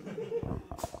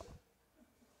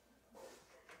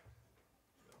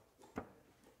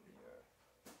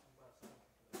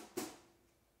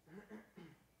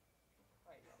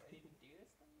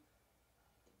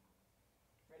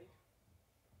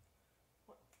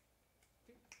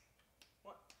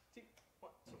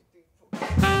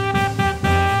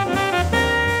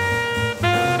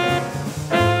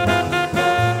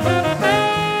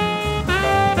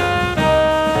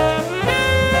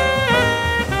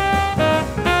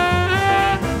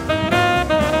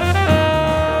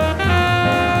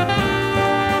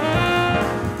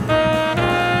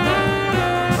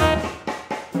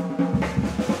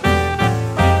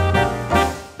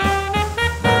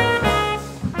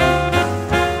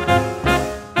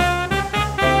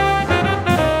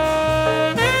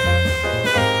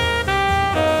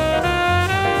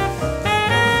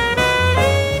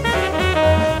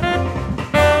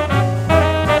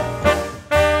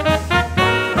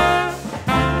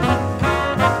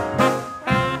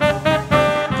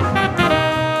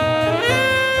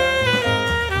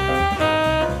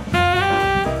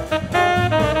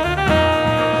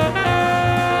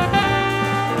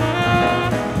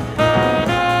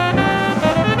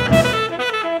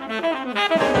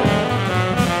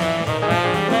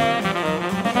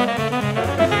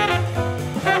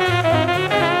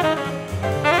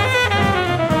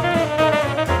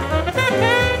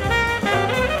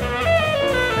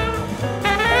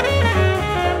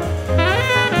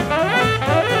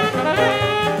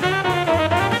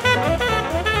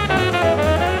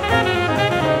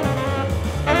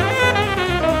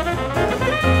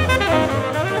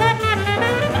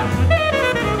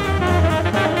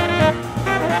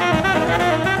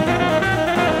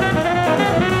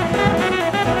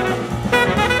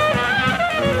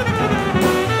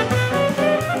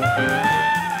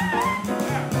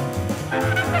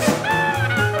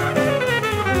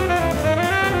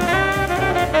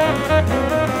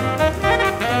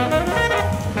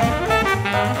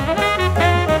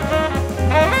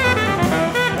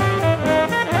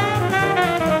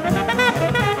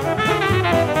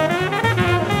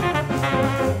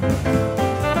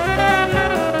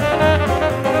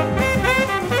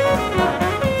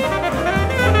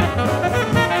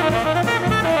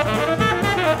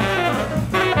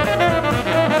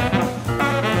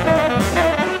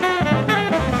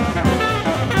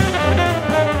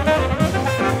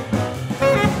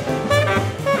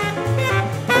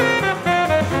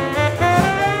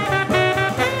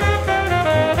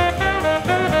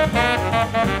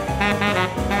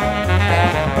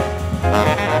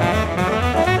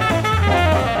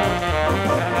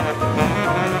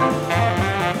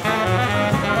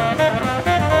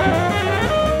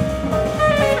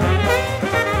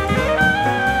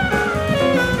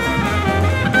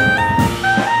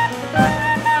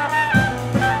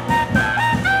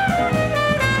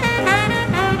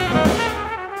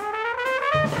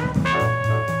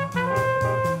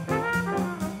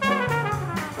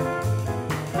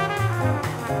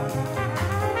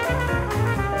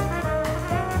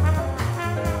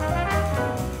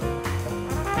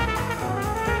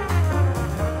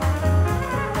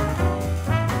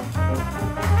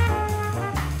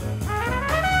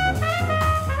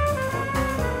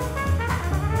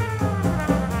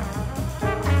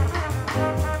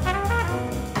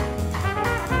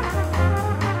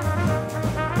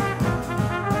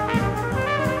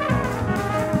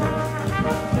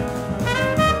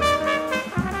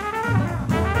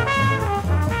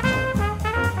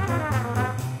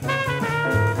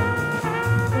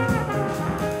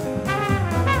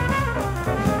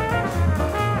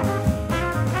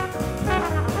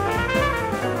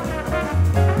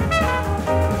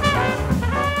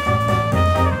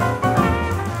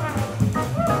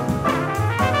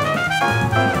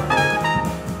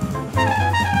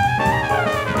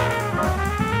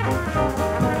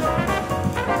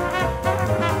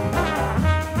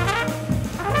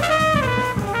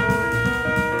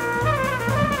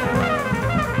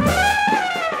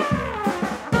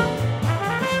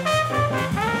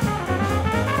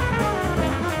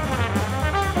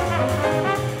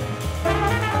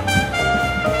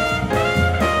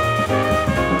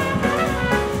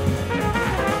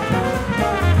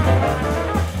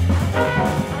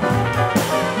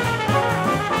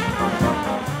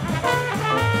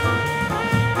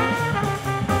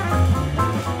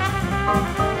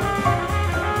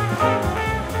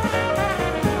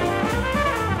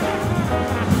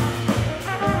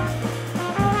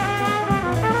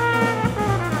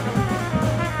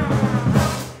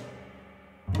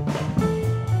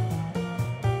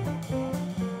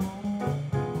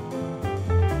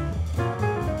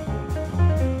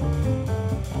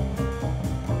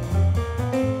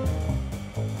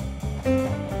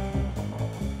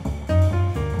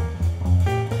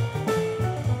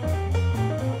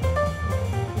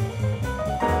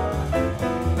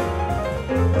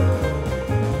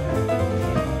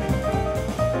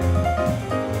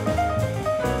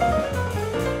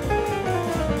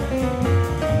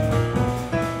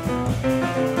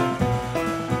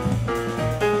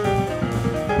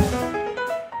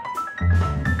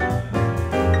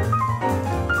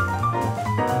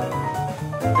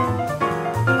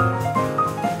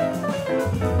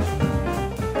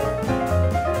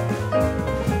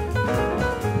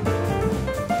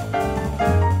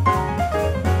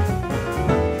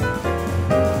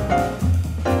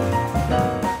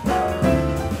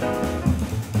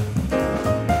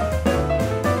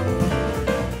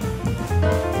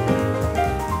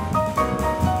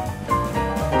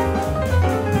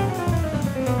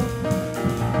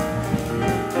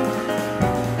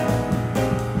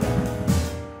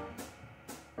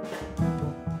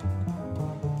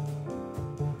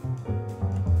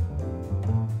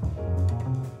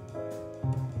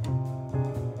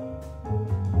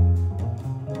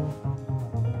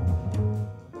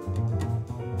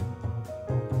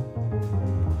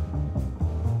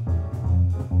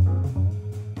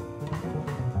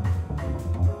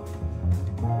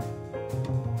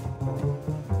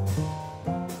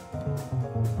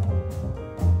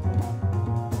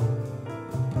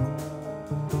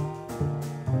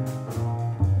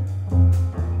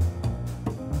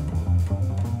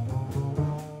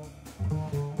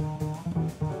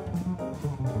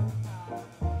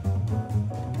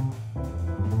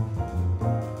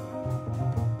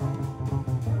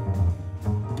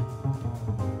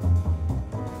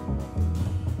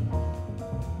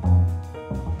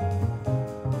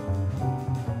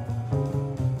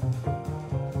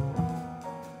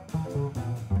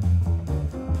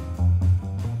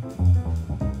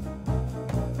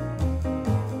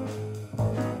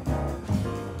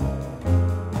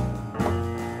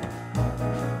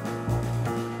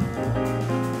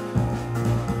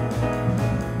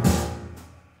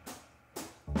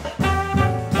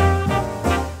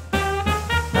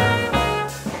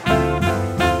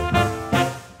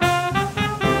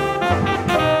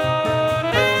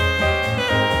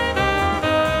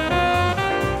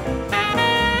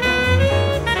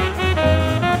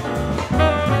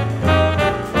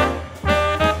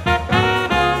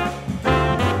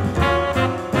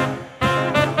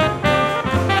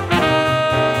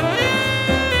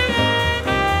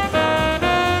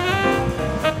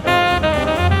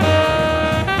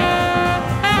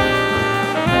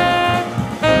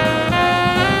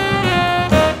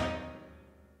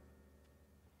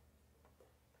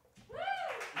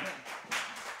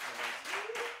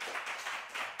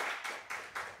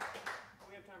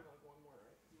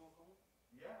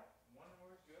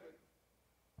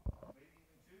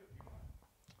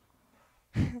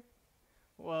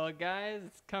 guys,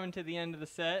 it's coming to the end of the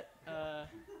set.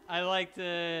 I'd like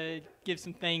to give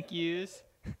some thank yous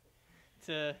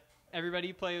to everybody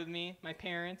who played with me, my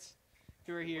parents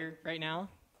who are here right now.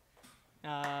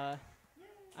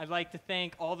 I'd like to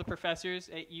thank all the professors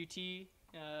at UT.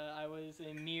 I was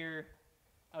a mere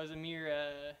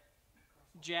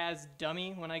jazz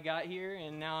dummy when I got here,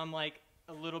 and now I'm like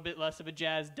a little bit less of a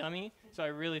jazz dummy. So I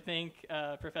really thank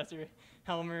Professor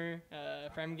Helmer,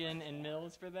 Fremgen, and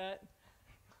Mills for that.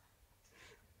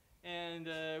 And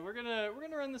we're gonna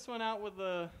run this one out with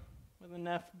an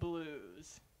F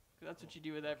blues. That's what you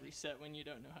do with every set when you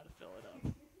don't know how to fill it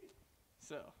up.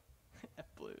 So, F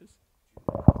blues.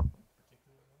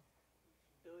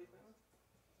 Billy Brown?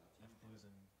 F blues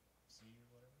and C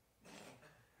or whatever.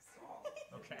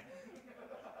 Okay.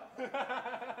 You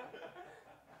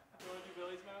want to do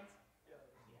Billy's Mounds? Yeah.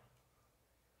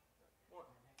 1,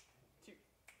 2.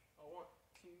 1,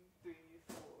 2, 3,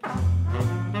 4.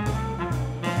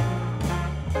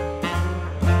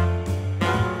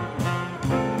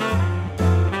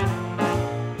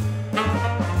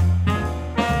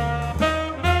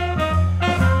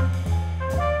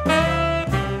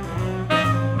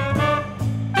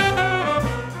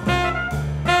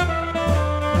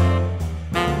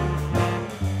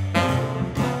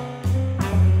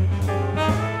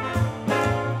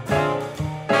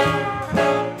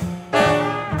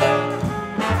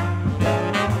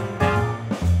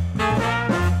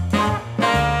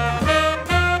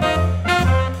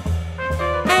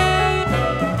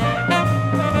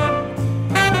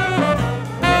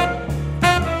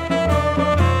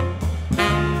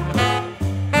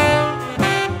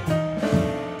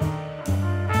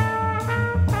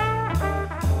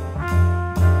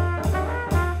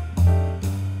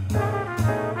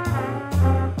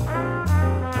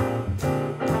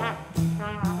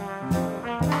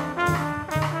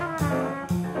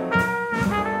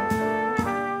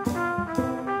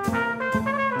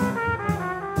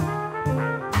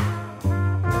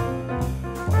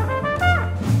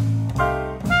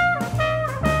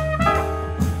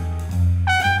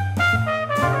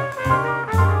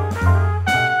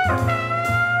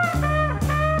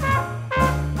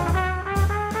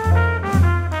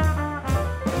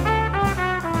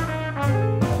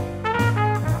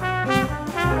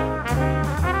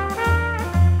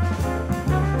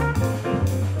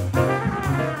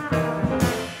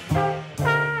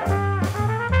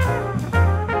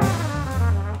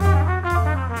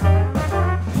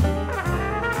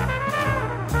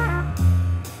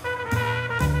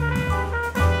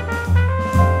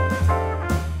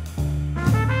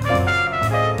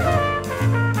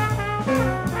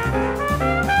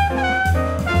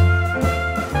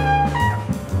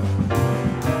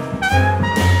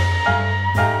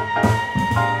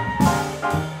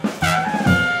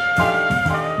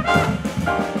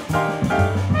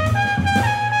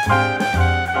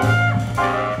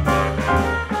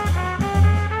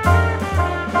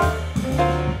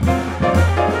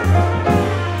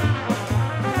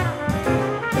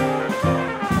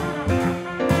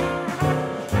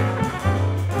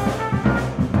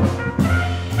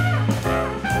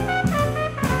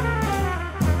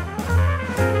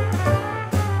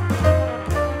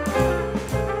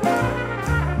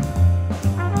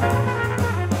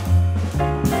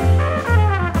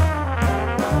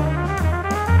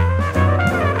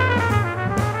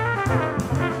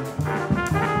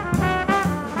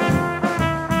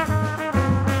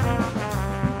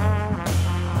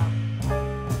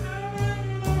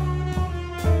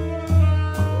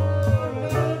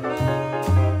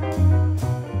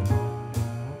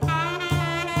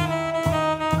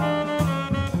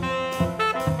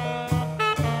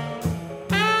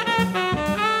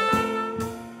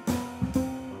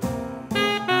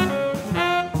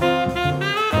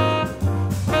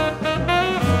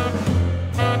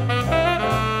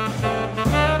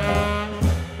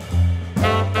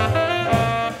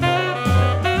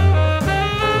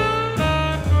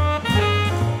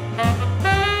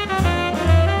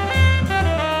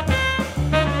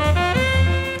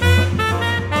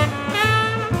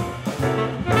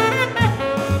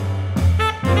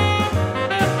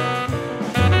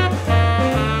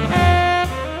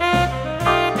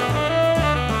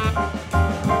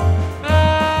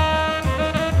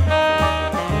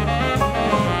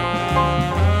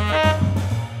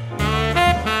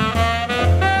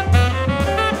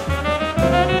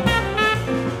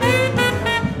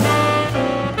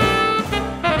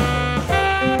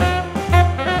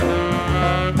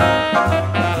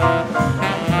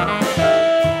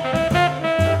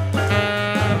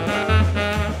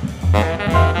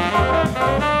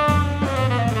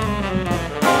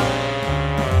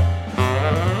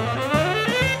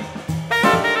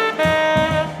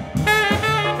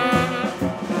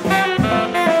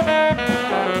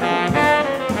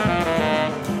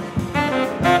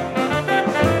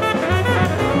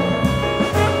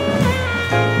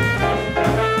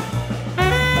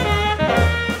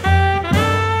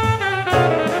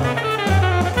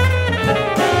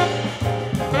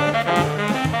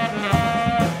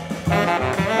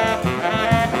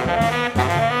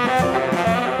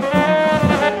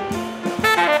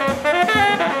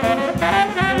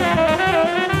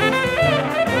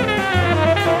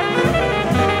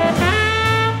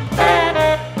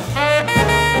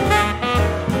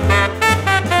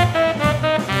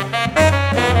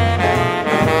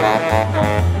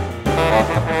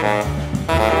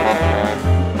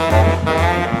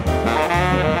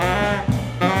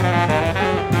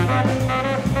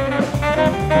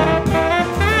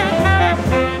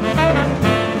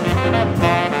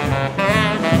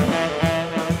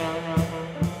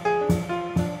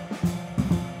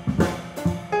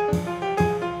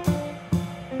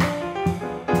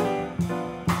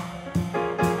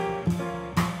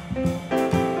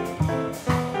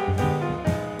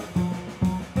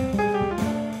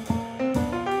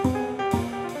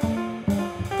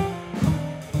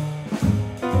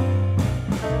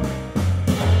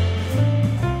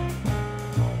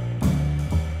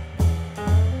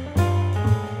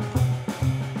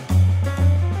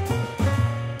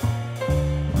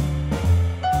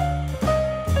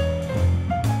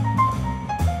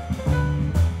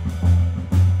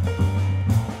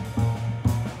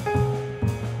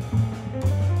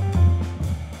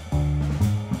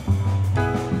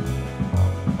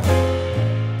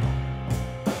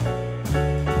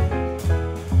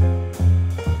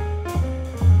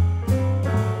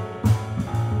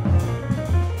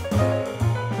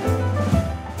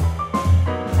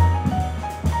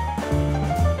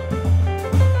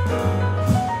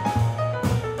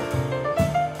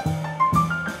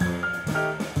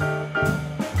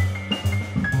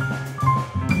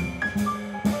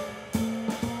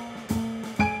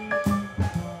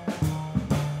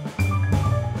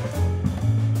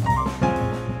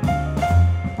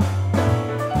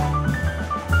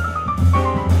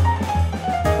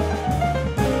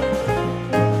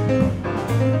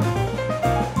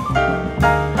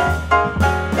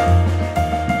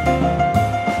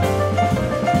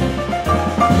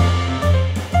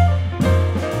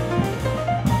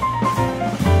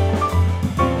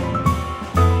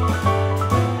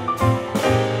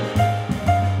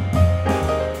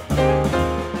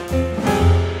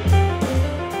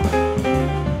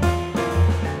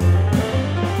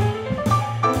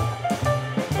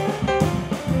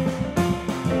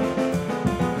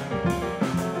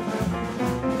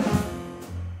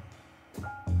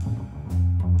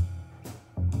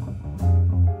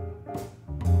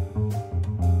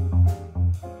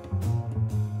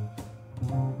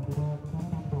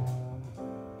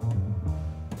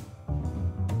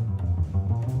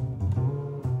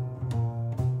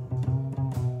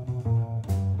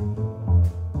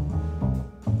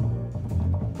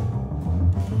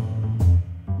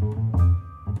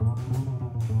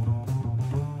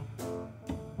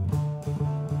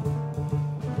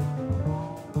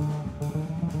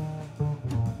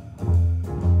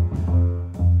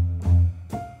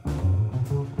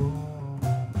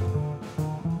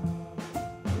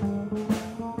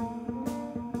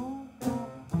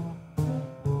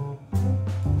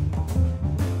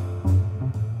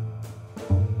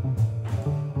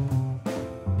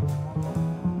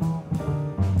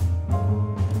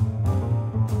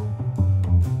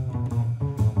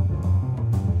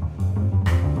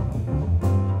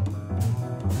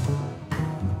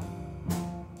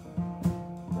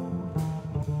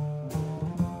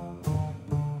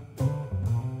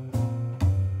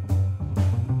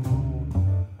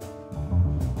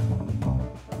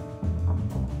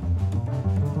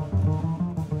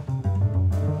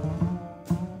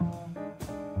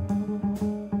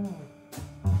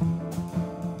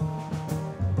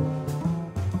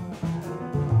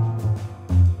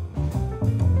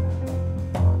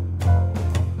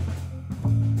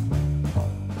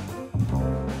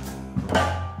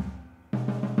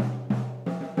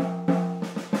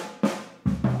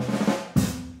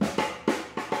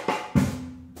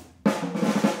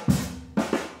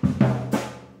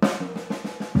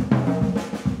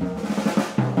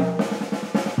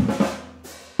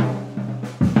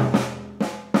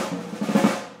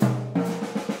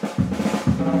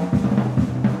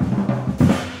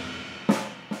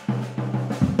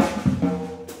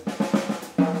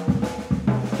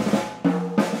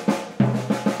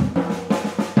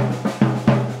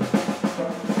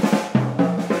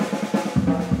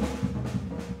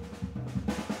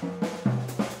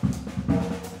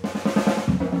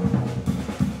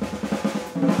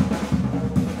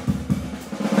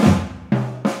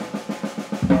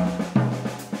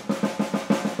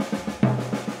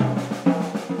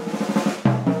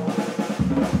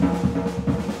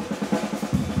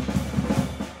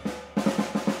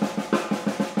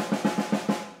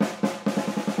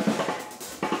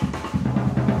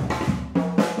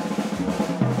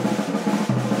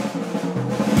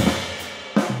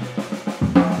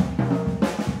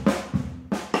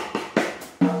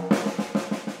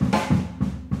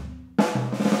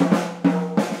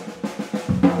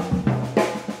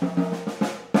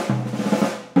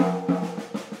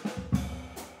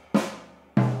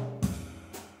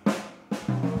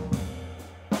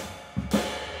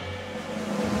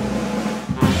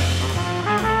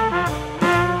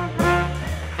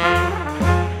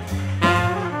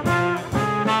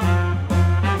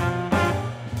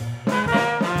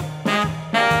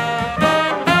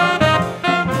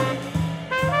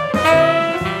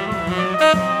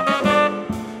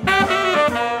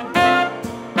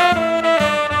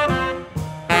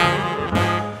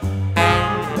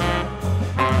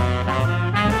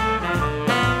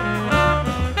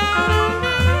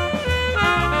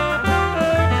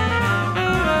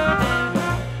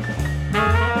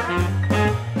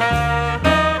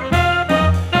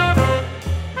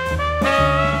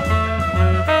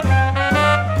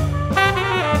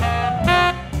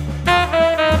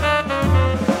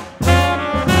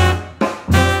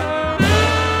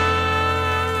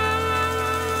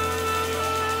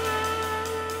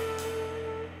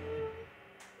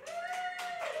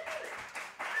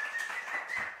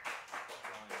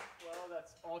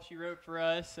 for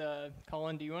us.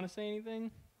 Colin, do you want to say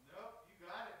anything? Nope, you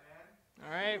got it, man.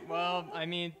 All right. Well, I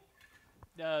mean,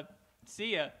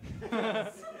 see ya.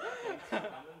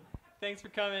 Thanks for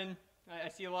coming. I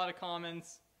see a lot of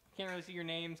comments. Can't really see your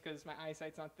names because my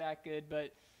eyesight's not that good,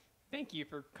 but thank you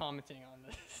for commenting on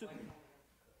this.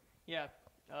 Yeah.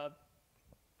 Have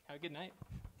a good night.